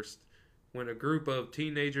thirst. When a group of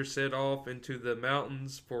teenagers set off into the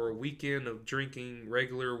mountains for a weekend of drinking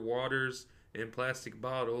regular waters in plastic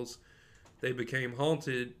bottles, they became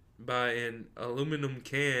haunted by an aluminum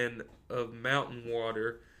can of mountain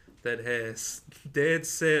water that has dead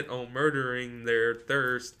set on murdering their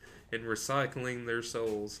thirst and recycling their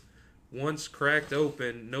souls. Once cracked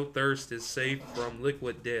open, no thirst is safe from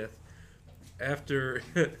liquid death. After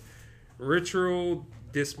ritual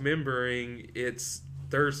dismembering its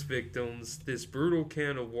thirst victims, this brutal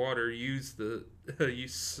can of water used the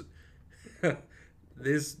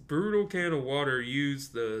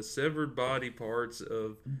severed body parts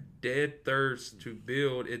of dead thirst to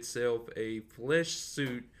build itself a flesh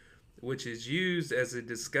suit, which is used as a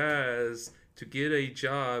disguise to get a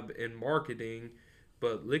job in marketing,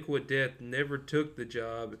 but Liquid Death never took the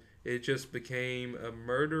job. It just became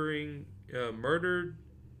murdered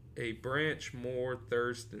a branch more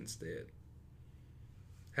thirst instead.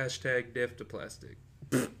 Hashtag death to plastic.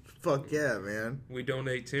 Fuck yeah, man. We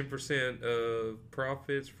donate 10% of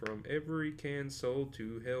profits from every can sold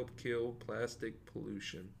to help kill plastic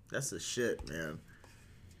pollution. That's the shit, man.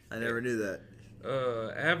 I never knew that.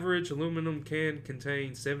 Average aluminum can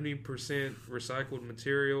contains 70% recycled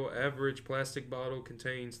material. Average plastic bottle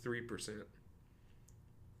contains 3%.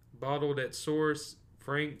 Bottled at source,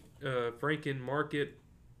 Franken Market,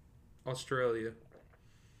 Australia.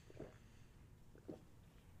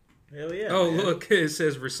 Hell yeah. Oh, man. Look, it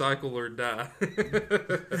says recycle or die.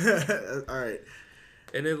 All right.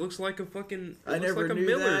 And it looks like a fucking... I never knew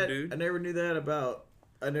Miller, that. Dude. I never knew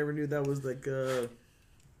that was like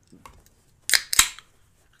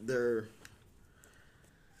their...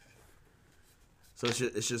 So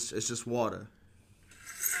it's just water.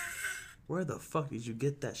 Where the fuck did you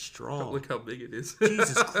get that straw? Look how big it is.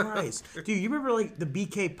 Jesus Christ. Dude, you remember like the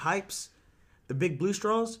BK pipes? The big blue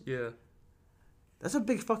straws? Yeah. That's a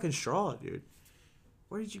big fucking straw, dude.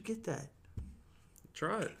 Where did you get that?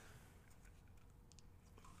 Try it.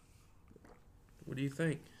 What do you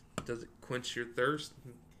think? Does it quench your thirst?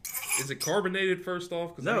 Is it carbonated first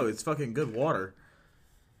off? No, it's fucking good water.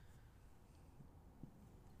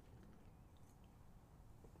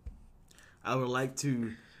 I would like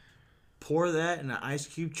to pour that in an ice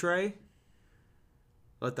cube tray.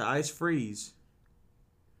 Let the ice freeze.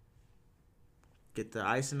 Get the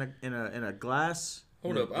ice in a glass.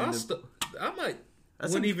 Hold up, I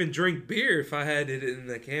wouldn't even drink beer if I had it in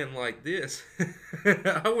a can like this.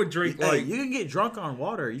 I would drink like... You can get drunk on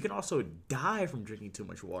water. You can also die from drinking too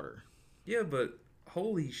much water. Yeah, but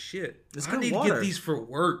holy shit. It's I good need water. to get these for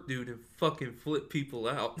work, dude, and fucking flip people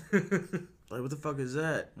out. Like, what the fuck is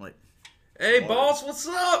that? I'm like, hey, boss, what's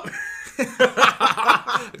up?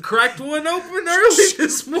 Cracked one open early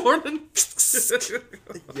this morning.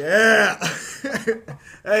 yeah.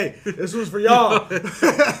 Hey, this one's for y'all.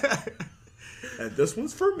 And this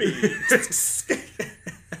one's for me.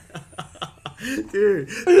 Dude,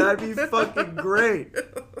 that'd be fucking great.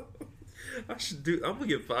 I'm gonna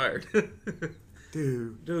get fired.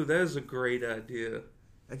 Dude, that is a great idea.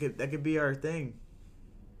 That could be our thing.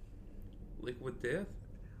 Liquid death?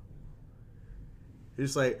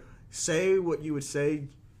 Just like, say what you would say,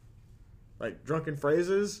 like drunken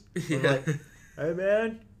phrases. Yeah. Like, hey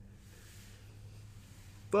man,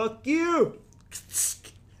 fuck you.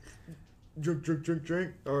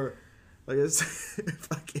 Drink. Or, like, it's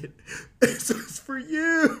fucking, it's for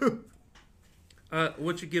you.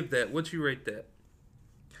 What you give that? What you rate that?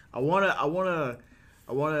 I wanna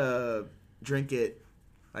drink it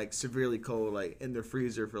like severely cold, like in the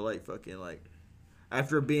freezer for like fucking like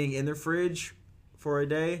after being in the fridge for a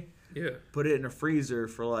day. Yeah. Put it in a freezer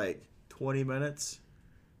for like 20 minutes.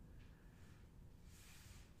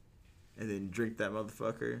 And then drink that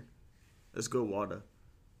motherfucker. Let's go water.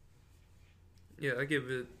 Yeah, I give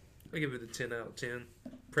it a 10 out of 10.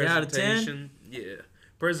 10 out of 10? Presentation, yeah.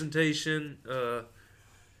 Presentation,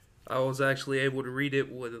 I was actually able to read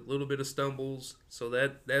it with a little bit of stumbles, so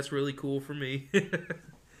that's really cool for me.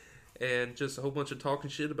 And just a whole bunch of talking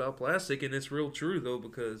shit about plastic, and it's real true though,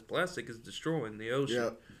 because plastic is destroying the ocean.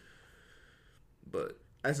 Yep. But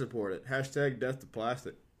I support it. Hashtag death to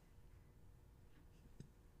plastic.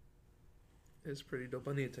 it's pretty dope.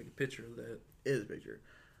 I need to take a picture of that. It is a picture.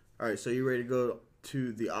 All right, so you ready to go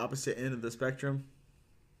to the opposite end of the spectrum?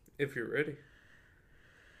 If you're ready.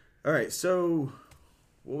 All right, so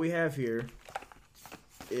what we have here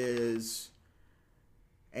is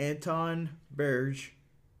Anton Berg.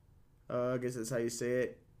 I guess that's how you say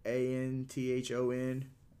it.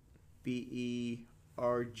 ANTHONBERG.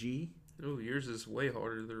 Oh, yours is way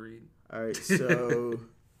harder to read. All right, so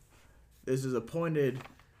this is appointed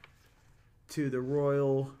to the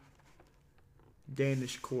Royal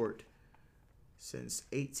Danish Court since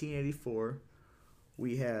 1884.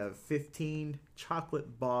 We have 15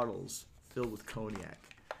 chocolate bottles filled with cognac.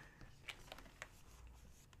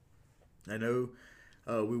 I know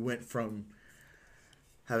we went from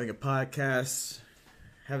having a podcast,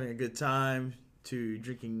 having a good time, to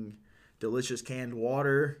drinking delicious canned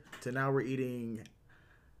water, to now we're eating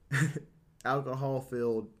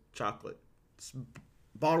alcohol-filled chocolate. It's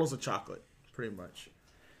bottles of chocolate, pretty much.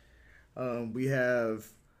 We have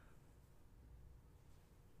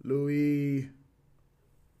Louis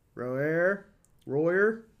Royer.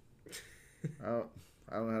 I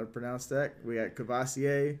don't know how to pronounce that. We got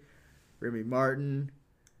Cavassier, Remy Martin,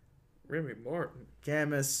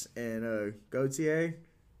 Camus, and Gautier.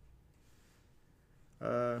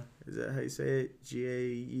 Is that how you say it?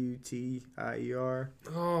 Gautier.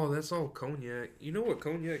 Oh, that's all cognac. You know what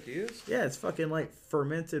cognac is? Yeah, it's fucking like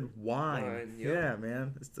fermented wine. Yep. Yeah,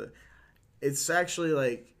 man. It's actually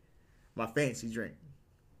like my fancy drink.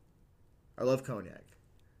 I love cognac.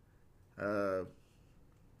 I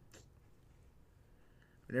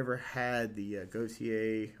never had the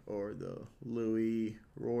Gautier or the Louis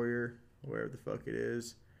Royer, whatever the fuck it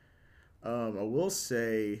is. I will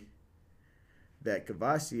say that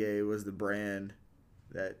Cavassier was the brand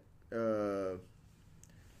that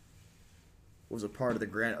was a part of the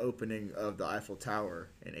grand opening of the Eiffel Tower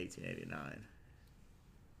in 1889.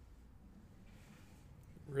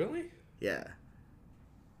 Really? Yeah.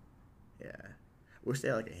 Wish they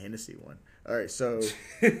had like a Hennessy one. All right, so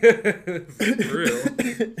For real.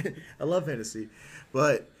 I love Hennessy,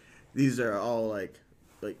 but these are all like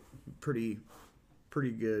pretty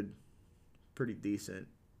good, pretty decent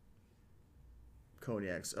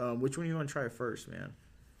cognacs. Which one do you want to try first, man?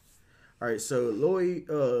 All right, so Louis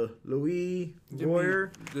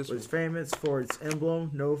Royer was famous for its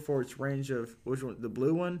emblem, known for its range of which one? The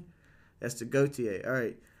blue one. That's the Gautier. All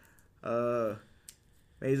right.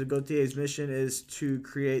 Maison Gautier's mission is to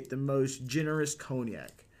create the most generous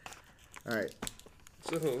cognac. All right.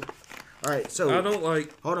 So I don't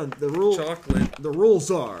like. Hold on. The rule. Chocolate. The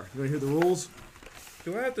rules are. You want to hear the rules?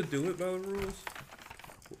 Do I have to do it by the rules?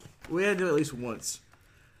 We had to do it at least once.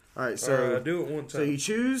 All right. So All right, do it one time. So you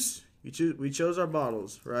choose. We chose our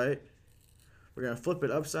bottles, right? We're gonna flip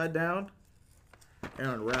it upside down and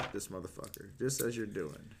unwrap this motherfucker, just as you're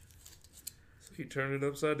doing. So You turn it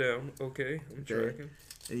upside down. Okay, I'm tracking.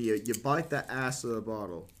 And you bite the ass of the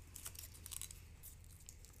bottle.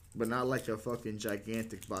 But not like a fucking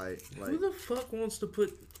gigantic bite. Like, who the fuck wants to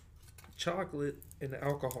put chocolate and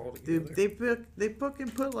alcohol together? Dude, they fucking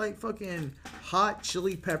put like fucking hot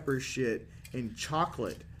chili pepper shit in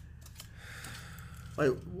chocolate.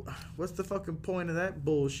 Like, what's the fucking point of that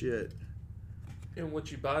bullshit? And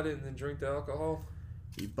what, you bite it and then drink the alcohol?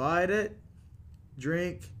 You bite it,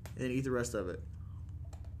 drink, and eat the rest of it.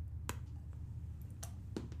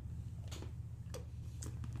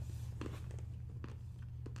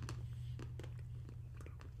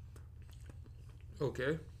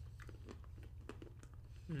 Okay.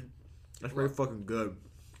 That's very fucking good.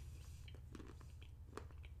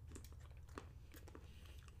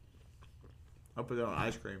 I'll put that on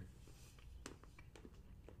ice cream.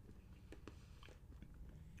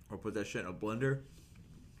 Or put that shit in a blender.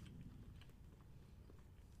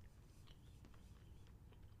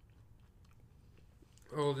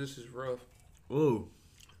 Oh, this is rough. Ooh.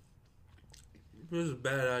 This is a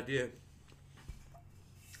bad idea.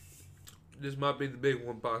 This might be the big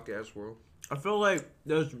one, podcast world. I feel like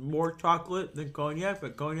there's more chocolate than cognac,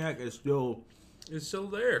 but cognac is still... It's still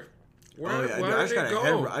there. Where did I it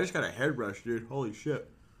go? I just got a head rush, dude. Holy shit.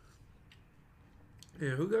 Yeah,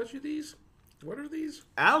 who got you these? What are these?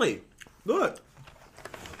 Allie, look.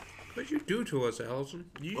 What'd you do to us, Allison?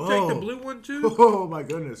 You take the blue one too? Oh my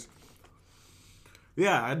goodness.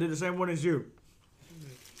 Yeah, I did the same one as you.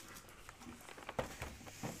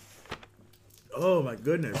 Oh my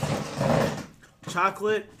goodness.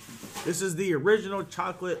 Chocolate. This is the original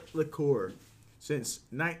chocolate liqueur since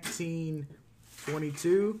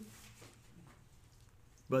 1922.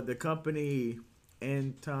 But the company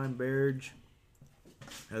Anton Berge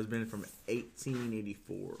has been from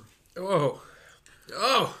 1884. Oh.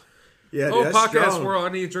 Yeah, dude, podcast strong. world. I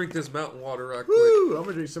need to drink this mountain water right Woo! quick. I'm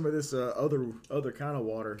gonna drink some of this other kind of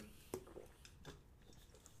water.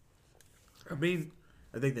 I mean,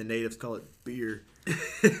 I think the natives call it beer.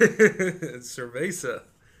 Cerveza.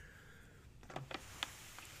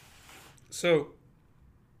 So,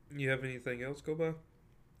 you have anything else go by?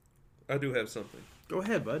 I do have something. Go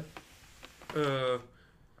ahead, bud. The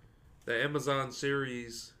Amazon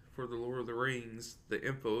series for the Lord of the Rings, the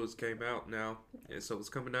infos came out now, and so it's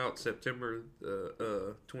coming out September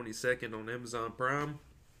 22nd on Amazon Prime.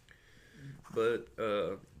 But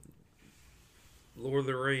Lord of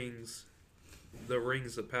the Rings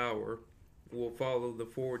of Power, will follow the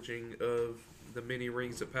forging of the many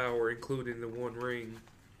rings of power, including the One Ring.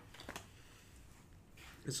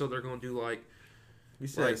 And so they're going to do like... You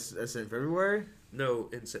said that's in February? No,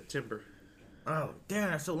 in September. Oh,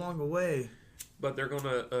 damn, that's so long away. But they're going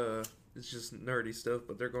to... it's just nerdy stuff,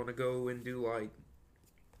 but they're going to go and do like...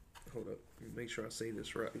 Hold up. Let me make sure I say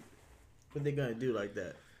this right. What they going to do like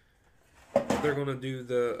that? They're going to do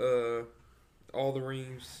the... all the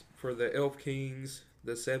rings for the Elf Kings,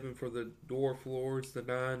 the 7 for the Dwarf Lords, the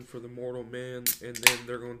 9 for the Mortal Men, and then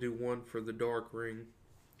they're going to do 1 for the Dark Ring.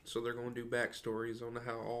 So they're going to do backstories on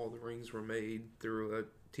how all the rings were made through a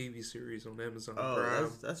TV series on Amazon Prime.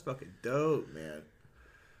 That's fucking dope, man.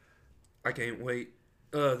 I can't wait.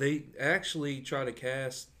 They actually try to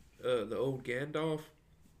cast the old Gandalf,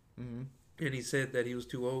 and he said that he was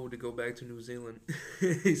too old to go back to New Zealand.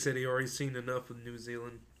 He said he already seen enough of New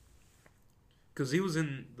Zealand. Because he was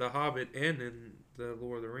in The Hobbit and in the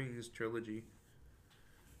Lord of the Rings trilogy.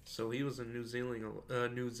 So he was in New Zealand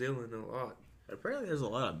a lot. Apparently there's a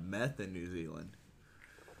lot of meth in New Zealand.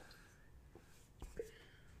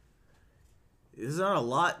 There's not a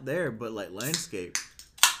lot there, but like landscape.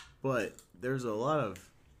 But there's a lot of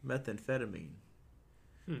methamphetamine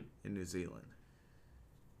in New Zealand.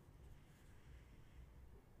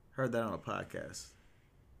 Heard that on a podcast.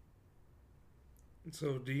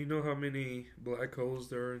 So, do you know how many black holes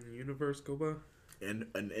there are in the universe, go by? In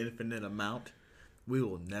an infinite amount, we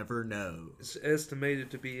will never know. It's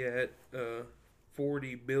estimated to be at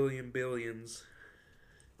 40 billion billions.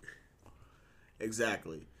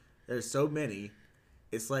 Exactly. There's so many.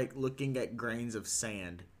 It's like looking at grains of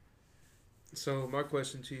sand. So, my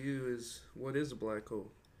question to you is, what is a black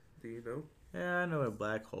hole? Do you know? Yeah, I know what a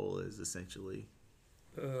black hole is, essentially.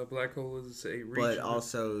 A black hole is a region. But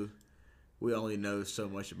also, we only know so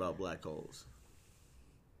much about black holes.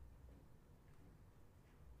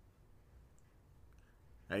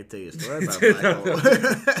 I can tell you a story about a black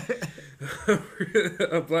hole.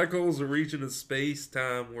 A black hole is a region of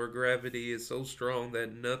space-time where gravity is so strong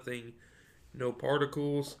that nothing, no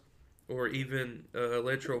particles, or even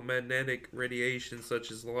electromagnetic radiation such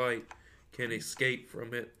as light can escape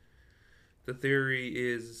from it. The theory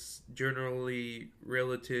is generally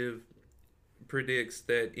relative predicts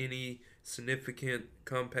that any significant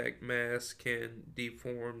compact mass can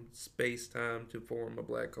deform space-time to form a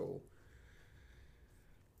black hole.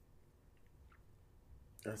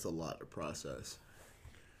 That's a lot to process.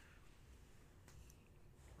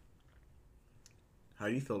 How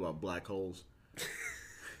do you feel about black holes?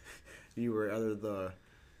 You were either the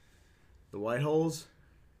white holes?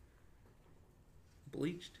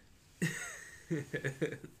 Bleached.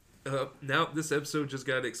 Now this episode just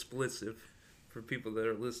got explicit for people that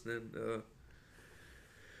are listening.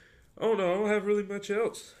 Oh no, I don't have really much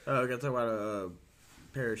else. Oh, I gotta talk about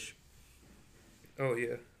Parrish. Oh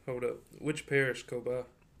yeah, hold up. Which parish, Koba?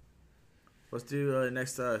 Let's do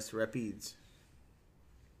next to us, Rapides.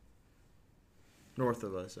 North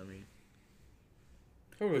of us, I mean.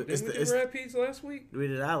 Hold up, didn't we do Rapides last week? We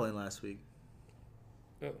did Allen last week.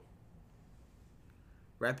 Oh.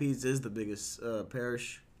 Rapides is the biggest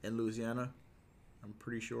parish in Louisiana, I'm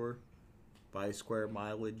pretty sure, by square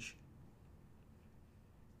mileage.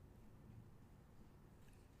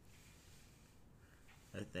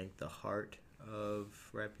 I think the heart of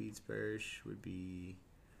Rapides Parish would be,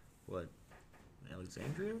 what,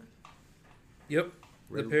 Alexandria? Yep,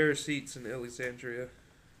 the parish seats in Alexandria.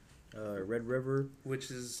 Red River,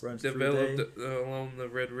 which is developed along the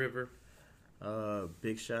Red River.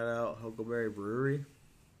 Big shout out Huckleberry Brewery.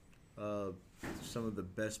 Some of the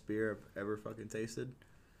best beer I've ever fucking tasted,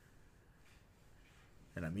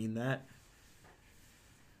 and I mean that.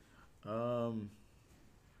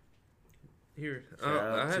 Here,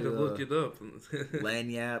 I had to look it up.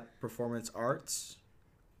 Lagniappe Performance Arts,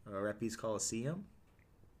 Rapides Coliseum.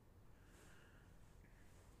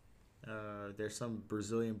 There's some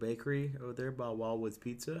Brazilian bakery over there by Wildwood's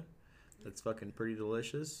Pizza. That's fucking pretty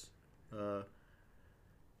delicious. Yeah,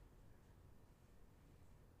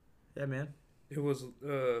 man. It was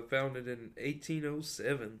founded in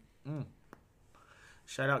 1807.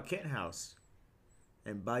 Shout out Kent House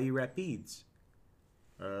and Bayou Rapides.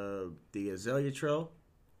 The Azalea Trail.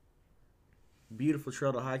 Beautiful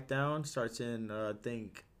trail to hike down. Starts in, I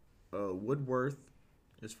think, Woodworth.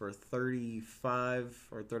 It's for 35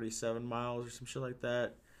 or 37 miles or some shit like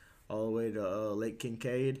that. All the way to Lake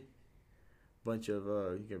Kincaid. Bunch of,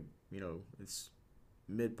 it's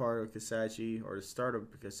mid part of Kisatchie, or the start of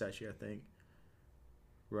Kisatchie, I think.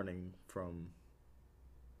 Running from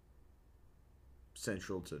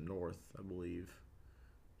central to north, I believe.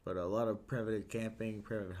 But a lot of primitive camping,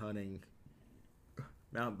 primitive hunting,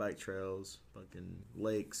 mountain bike trails, fucking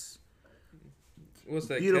lakes. What's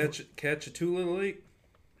that? Cachatula Lake?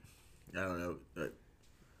 I don't know.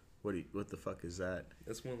 What the fuck is that?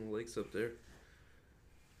 That's one of the lakes up there.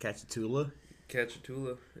 Cachatula?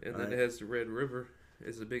 Cachatula. And then it has the Red River.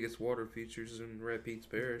 It's the biggest water features in Rapides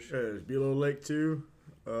Parish. There's Below Lake too.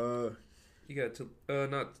 You got I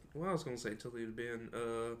was gonna say Toledo Bend,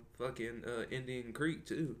 Indian Creek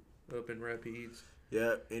too, up in Rapides.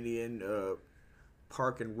 Yeah, Indian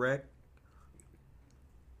Park and Rec.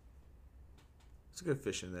 It's good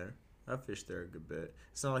fishing there. I fished there a good bit.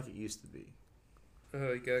 It's not like it used to be.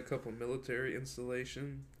 You got a couple military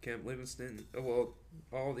installation, Camp Livingston.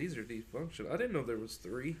 All these are defunctional. I didn't know there was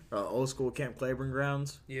 3. Old school Camp Claiborne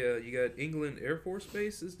grounds. Yeah, you got England Air Force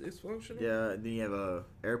Base is functional. Yeah, and then you have a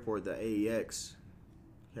airport, the AEX.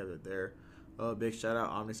 You have it there. Big shout out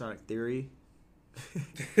Omnisonic Theory.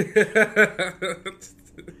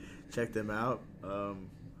 Check them out.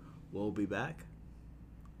 We'll be back.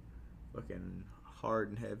 Fucking hard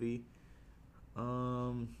and heavy.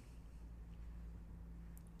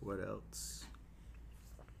 What else?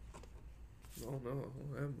 Oh no, I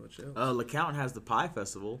don't have much else. LeCount has the Pie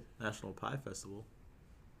Festival, National Pie Festival.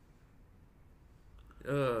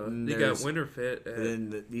 You got Winterfest.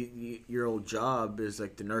 And then your old job is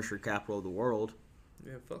like the nursery capital of the world.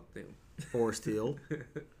 Yeah, fuck them. Forest Hill.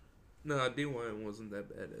 No, DYM wasn't that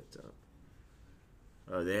bad at the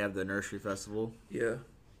time. They have the nursery festival. Yeah.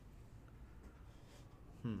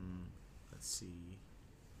 Let's see.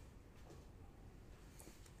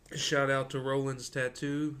 Shout out to Roland's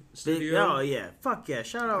Tattoo Studio. Oh yeah, fuck yeah!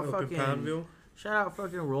 Shout out up fucking in Pineville. Shout out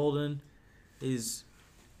fucking Roland. He's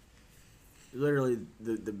literally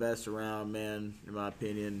the best around, man. In my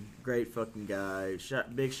opinion, great fucking guy.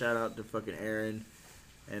 Big shout out to fucking Aaron,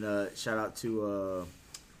 and shout out to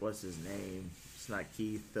what's his name? It's not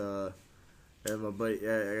Keith. My buddy,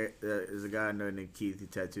 there's a guy I know named Keith who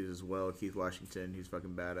tattoos as well. Keith Washington. He's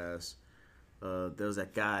fucking badass. There was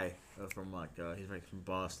that guy from he's like from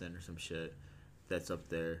Boston or some shit that's up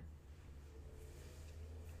there.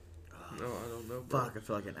 No, I don't know. Bro. Fuck, I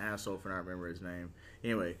feel like an asshole for not remembering his name.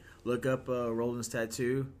 Anyway, look up Roland's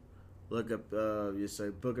Tattoo. Look up, you say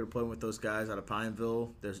book an appointment with those guys out of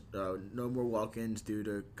Pineville. There's no more walk-ins due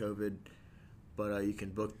to COVID, but you can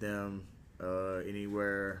book them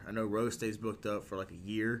anywhere. I know Rose stays booked up for like a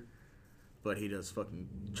year, but he does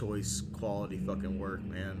fucking choice quality fucking work,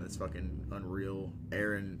 man. It's fucking unreal.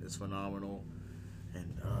 Aaron is phenomenal,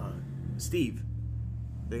 and Steve,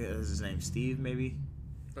 I think that was his name, Steve maybe.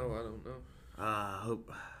 Oh, I don't know.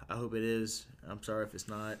 I hope it is. I'm sorry if it's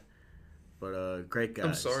not. But great guys.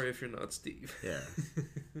 I'm sorry if you're not Steve. Yeah.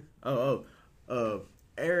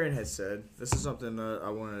 Aaron has said, this is something I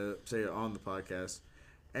want to say on the podcast.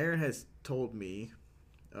 Aaron has told me,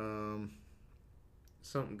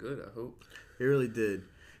 something good, I hope. He really did.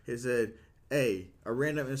 He said, hey, a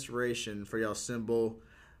random inspiration for y'all symbol.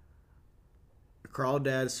 A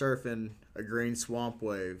crawdad surfing a green swamp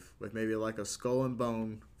wave with maybe like a skull and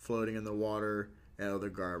bone floating in the water and other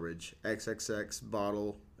garbage. XXX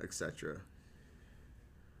bottle, etc.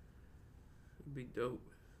 It'd be dope.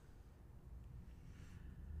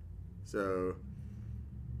 So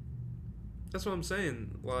that's what I'm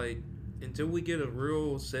saying. Like, until we get a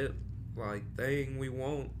real set like thing we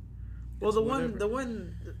want. Well, the one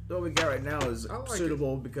that we got right now is like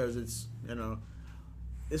suitable because it's, you know,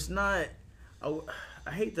 it's not.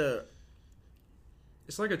 I hate the.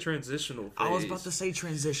 It's like a transitional phase. I was about to say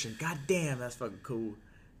transition. God damn, that's fucking cool.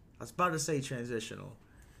 I was about to say transitional.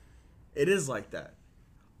 It is like that.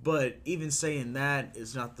 But even saying that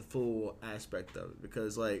is not the full aspect of it.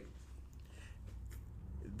 Because, like,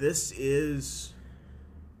 this is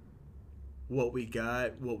what we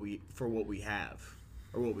got, what we have.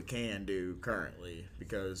 Or what we can do currently.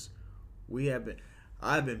 Because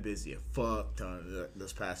I've been busy a fuck ton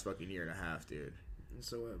this past fucking year and a half, dude. And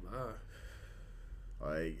so have I.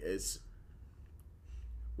 Like,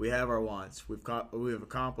 we have our wants. We have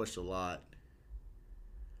accomplished a lot,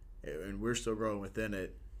 and we're still growing within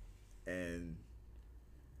it. And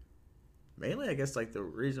mainly, I guess, like, the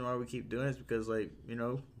reason why we keep doing it is because, like, you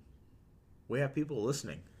know, we have people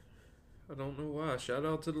listening. I don't know why. Shout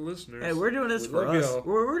out to the listeners. Hey, we're doing this for us.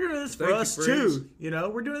 We're doing this for us too. You know,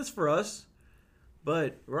 we're doing this for us,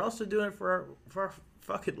 but we're also doing it for our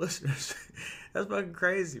fucking listeners. That's fucking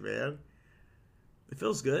crazy, man. It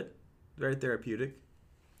feels good. Very therapeutic.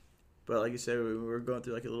 But like you said, we're going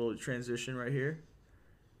through like a little transition right here.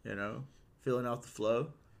 You know, feeling out the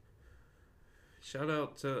flow. Shout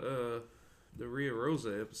out to the Ria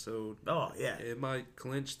Rosa episode. Oh, yeah. It might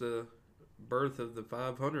clinch the birth of the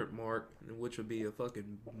 500 mark, which would be a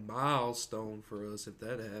fucking milestone for us if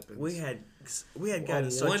that happens. We had gotten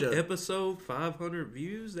such one episode, 500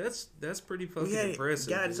 views. That's pretty fucking impressive.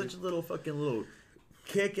 We got such a little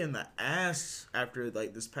kick in the ass after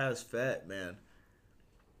like this past Fat, man.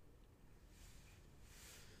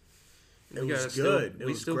 It was good.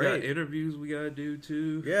 We still got interviews we gotta do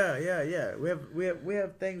too. Yeah. We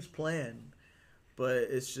have things planned, but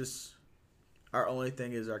it's just our only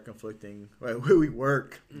thing is our conflicting. We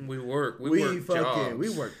work. We work. We work jobs. We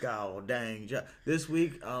work. God dang job. This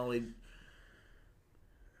week I only.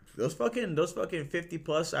 Those fucking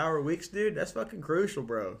 50+ hour weeks, dude, that's fucking crucial,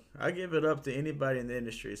 bro. I give it up to anybody in the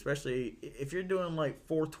industry, especially if you're doing like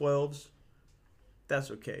 412s,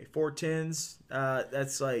 that's okay. 410s,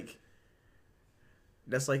 that's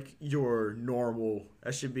like your normal.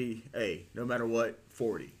 That should be, hey, no matter what,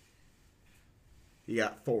 40. You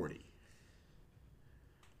got 40.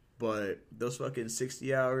 But those fucking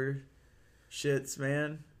 60-hour shits,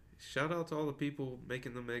 man. Shout out to all the people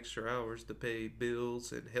making them extra hours to pay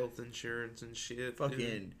bills and health insurance and shit.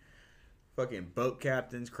 Fucking boat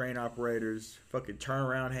captains, crane operators, fucking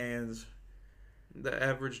turnaround hands. The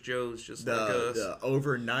average Joe's just like us. The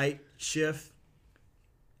overnight shift.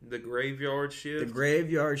 The graveyard shift. The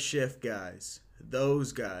graveyard shift guys.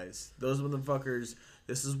 Those guys. Those motherfuckers.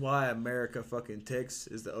 This is why America fucking ticks,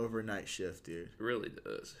 is the overnight shift, dude. It really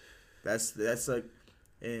does. That's like,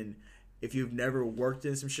 and if you've never worked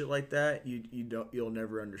in some shit like that, you'll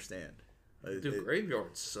never understand. Dude,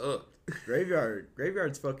 graveyards suck.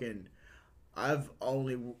 Graveyard's fucking.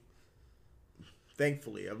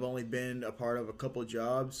 Thankfully, I've only been a part of a couple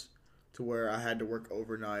jobs to where I had to work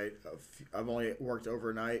overnight. I've only worked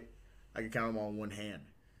overnight. I can count them on one hand.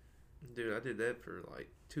 Dude, I did that for like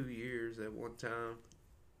 2 years at one time.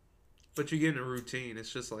 But you get in a routine.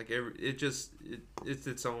 It's just like it's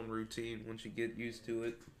its own routine once you get used to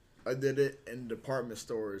it. I did it in department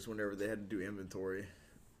stores whenever they had to do inventory.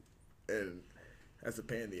 And that's a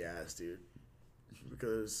pain in the ass, dude.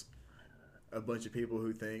 Because a bunch of people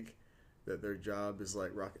who think that their job is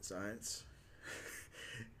like rocket science.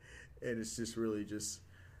 And it's just really just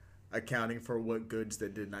accounting for what goods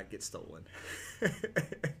that did not get stolen.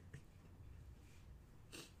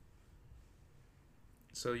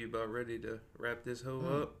 So you about ready to wrap this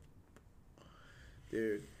hoe up?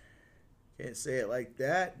 Dude, can't say it like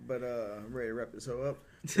that, but I'm ready to wrap this hoe up.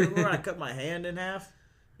 Remember when I cut my hand in half?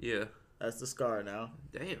 Yeah. That's the scar now.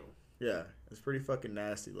 Damn. Yeah, it's pretty fucking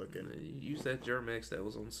nasty looking. You use that Germex that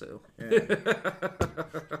was on sale. Yeah.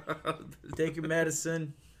 Take your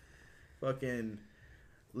medicine. Fucking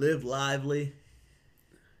live lively.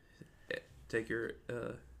 Take your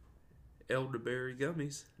elderberry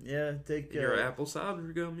gummies. Yeah, take your apple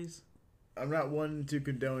cider gummies. I'm not one to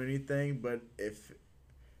condone anything, but if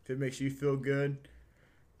it makes you feel good,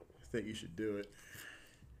 I think you should do it.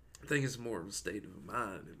 I think it's more of a state of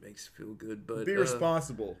mind. It makes you feel good, but be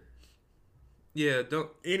responsible. Yeah, don't.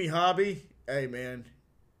 Any hobby, hey man,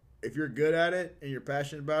 if you're good at it and you're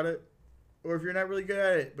passionate about it, or if you're not really good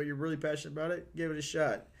at it but you're really passionate about it, give it a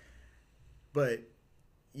shot. But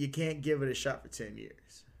you can't give it a shot for 10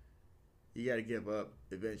 years. You got to give up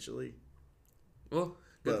eventually. Well,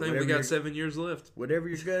 good thing we got 7 years left. Whatever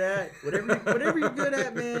you're good at, whatever you're good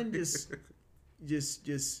at, man, just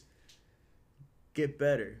get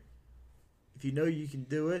better. If you know you can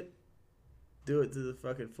do it to the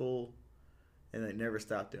fucking full, and like never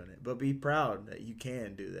stop doing it. But be proud that you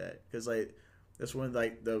can do that, because like that's one of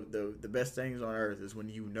like the best things on earth is when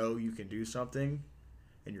you know you can do something,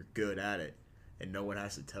 and you're good at it, and no one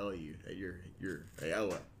has to tell you that you're like,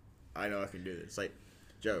 oh, I know I can do this. Like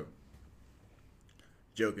Joe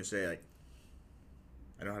can say like,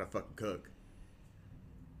 I know how to fucking cook,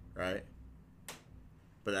 right?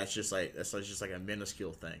 But that's just like a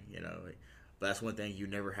minuscule thing, you know. Like, but that's one thing you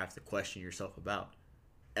never have to question yourself about,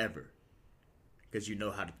 ever, because you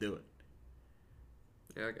know how to do it.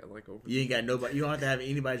 Yeah, I got like over. You ain't got nobody. You don't have to have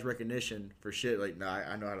anybody's recognition for shit. Like, nah,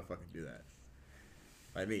 I know how to fucking do that.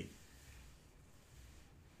 Like me,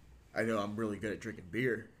 I know I'm really good at drinking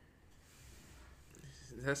beer.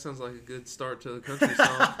 That sounds like a good start to the country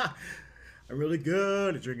song. I'm really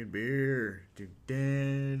good at drinking beer.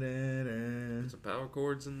 Some power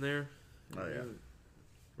chords in there. Oh yeah,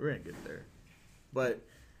 we're gonna get there. But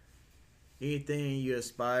anything you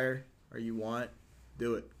aspire or you want,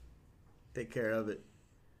 do it. Take care of it.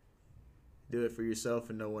 Do it for yourself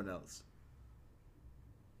and no one else.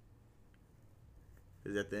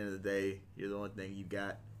 Because at the end of the day, you're the only thing you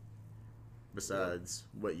got besides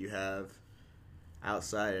what you have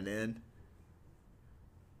outside and in.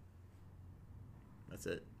 That's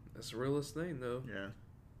it. That's the realest thing, though. Yeah.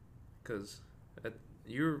 Because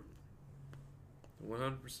you're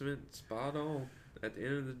 100% spot on. At the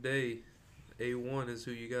end of the day, A1 is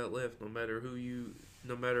who you got left, no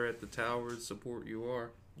matter at the tower support you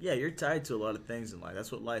are. Yeah, you're tied to a lot of things in life.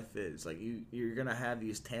 That's what life is. Like you're gonna have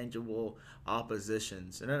these tangible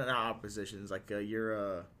oppositions, and not oppositions, like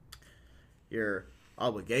your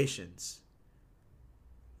obligations.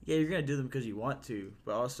 Yeah, you're gonna do them because you want to,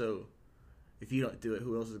 but also, if you don't do it,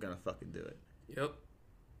 who else is gonna fucking do it? Yep.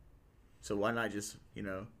 So why not just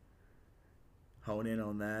hone in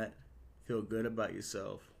on that, feel good about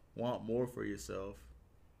yourself, want more for yourself,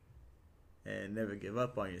 and never give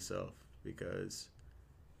up on yourself, because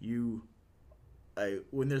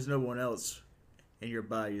when there's no one else and you're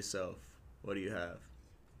by yourself, what do you have?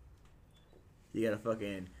 You got a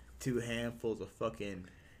fucking 2 handfuls of fucking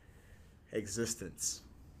existence,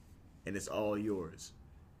 and it's all yours.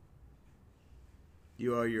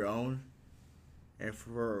 You are your own, and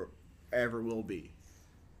forever will be.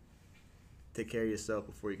 Take care of yourself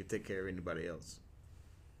before you can take care of anybody else.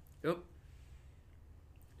 Yep.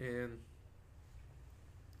 And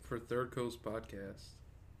for Third Coast Podcast,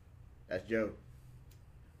 that's Joe.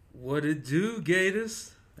 What it do,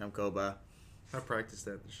 Gators? I'm Koba. I practice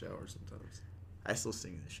that in the shower sometimes. I still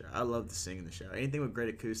sing in the shower. I love to sing in the shower. Anything with great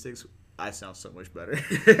acoustics, I sound so much better.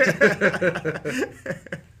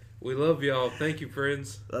 We love y'all. Thank you,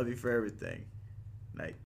 friends. Love you for everything. Night.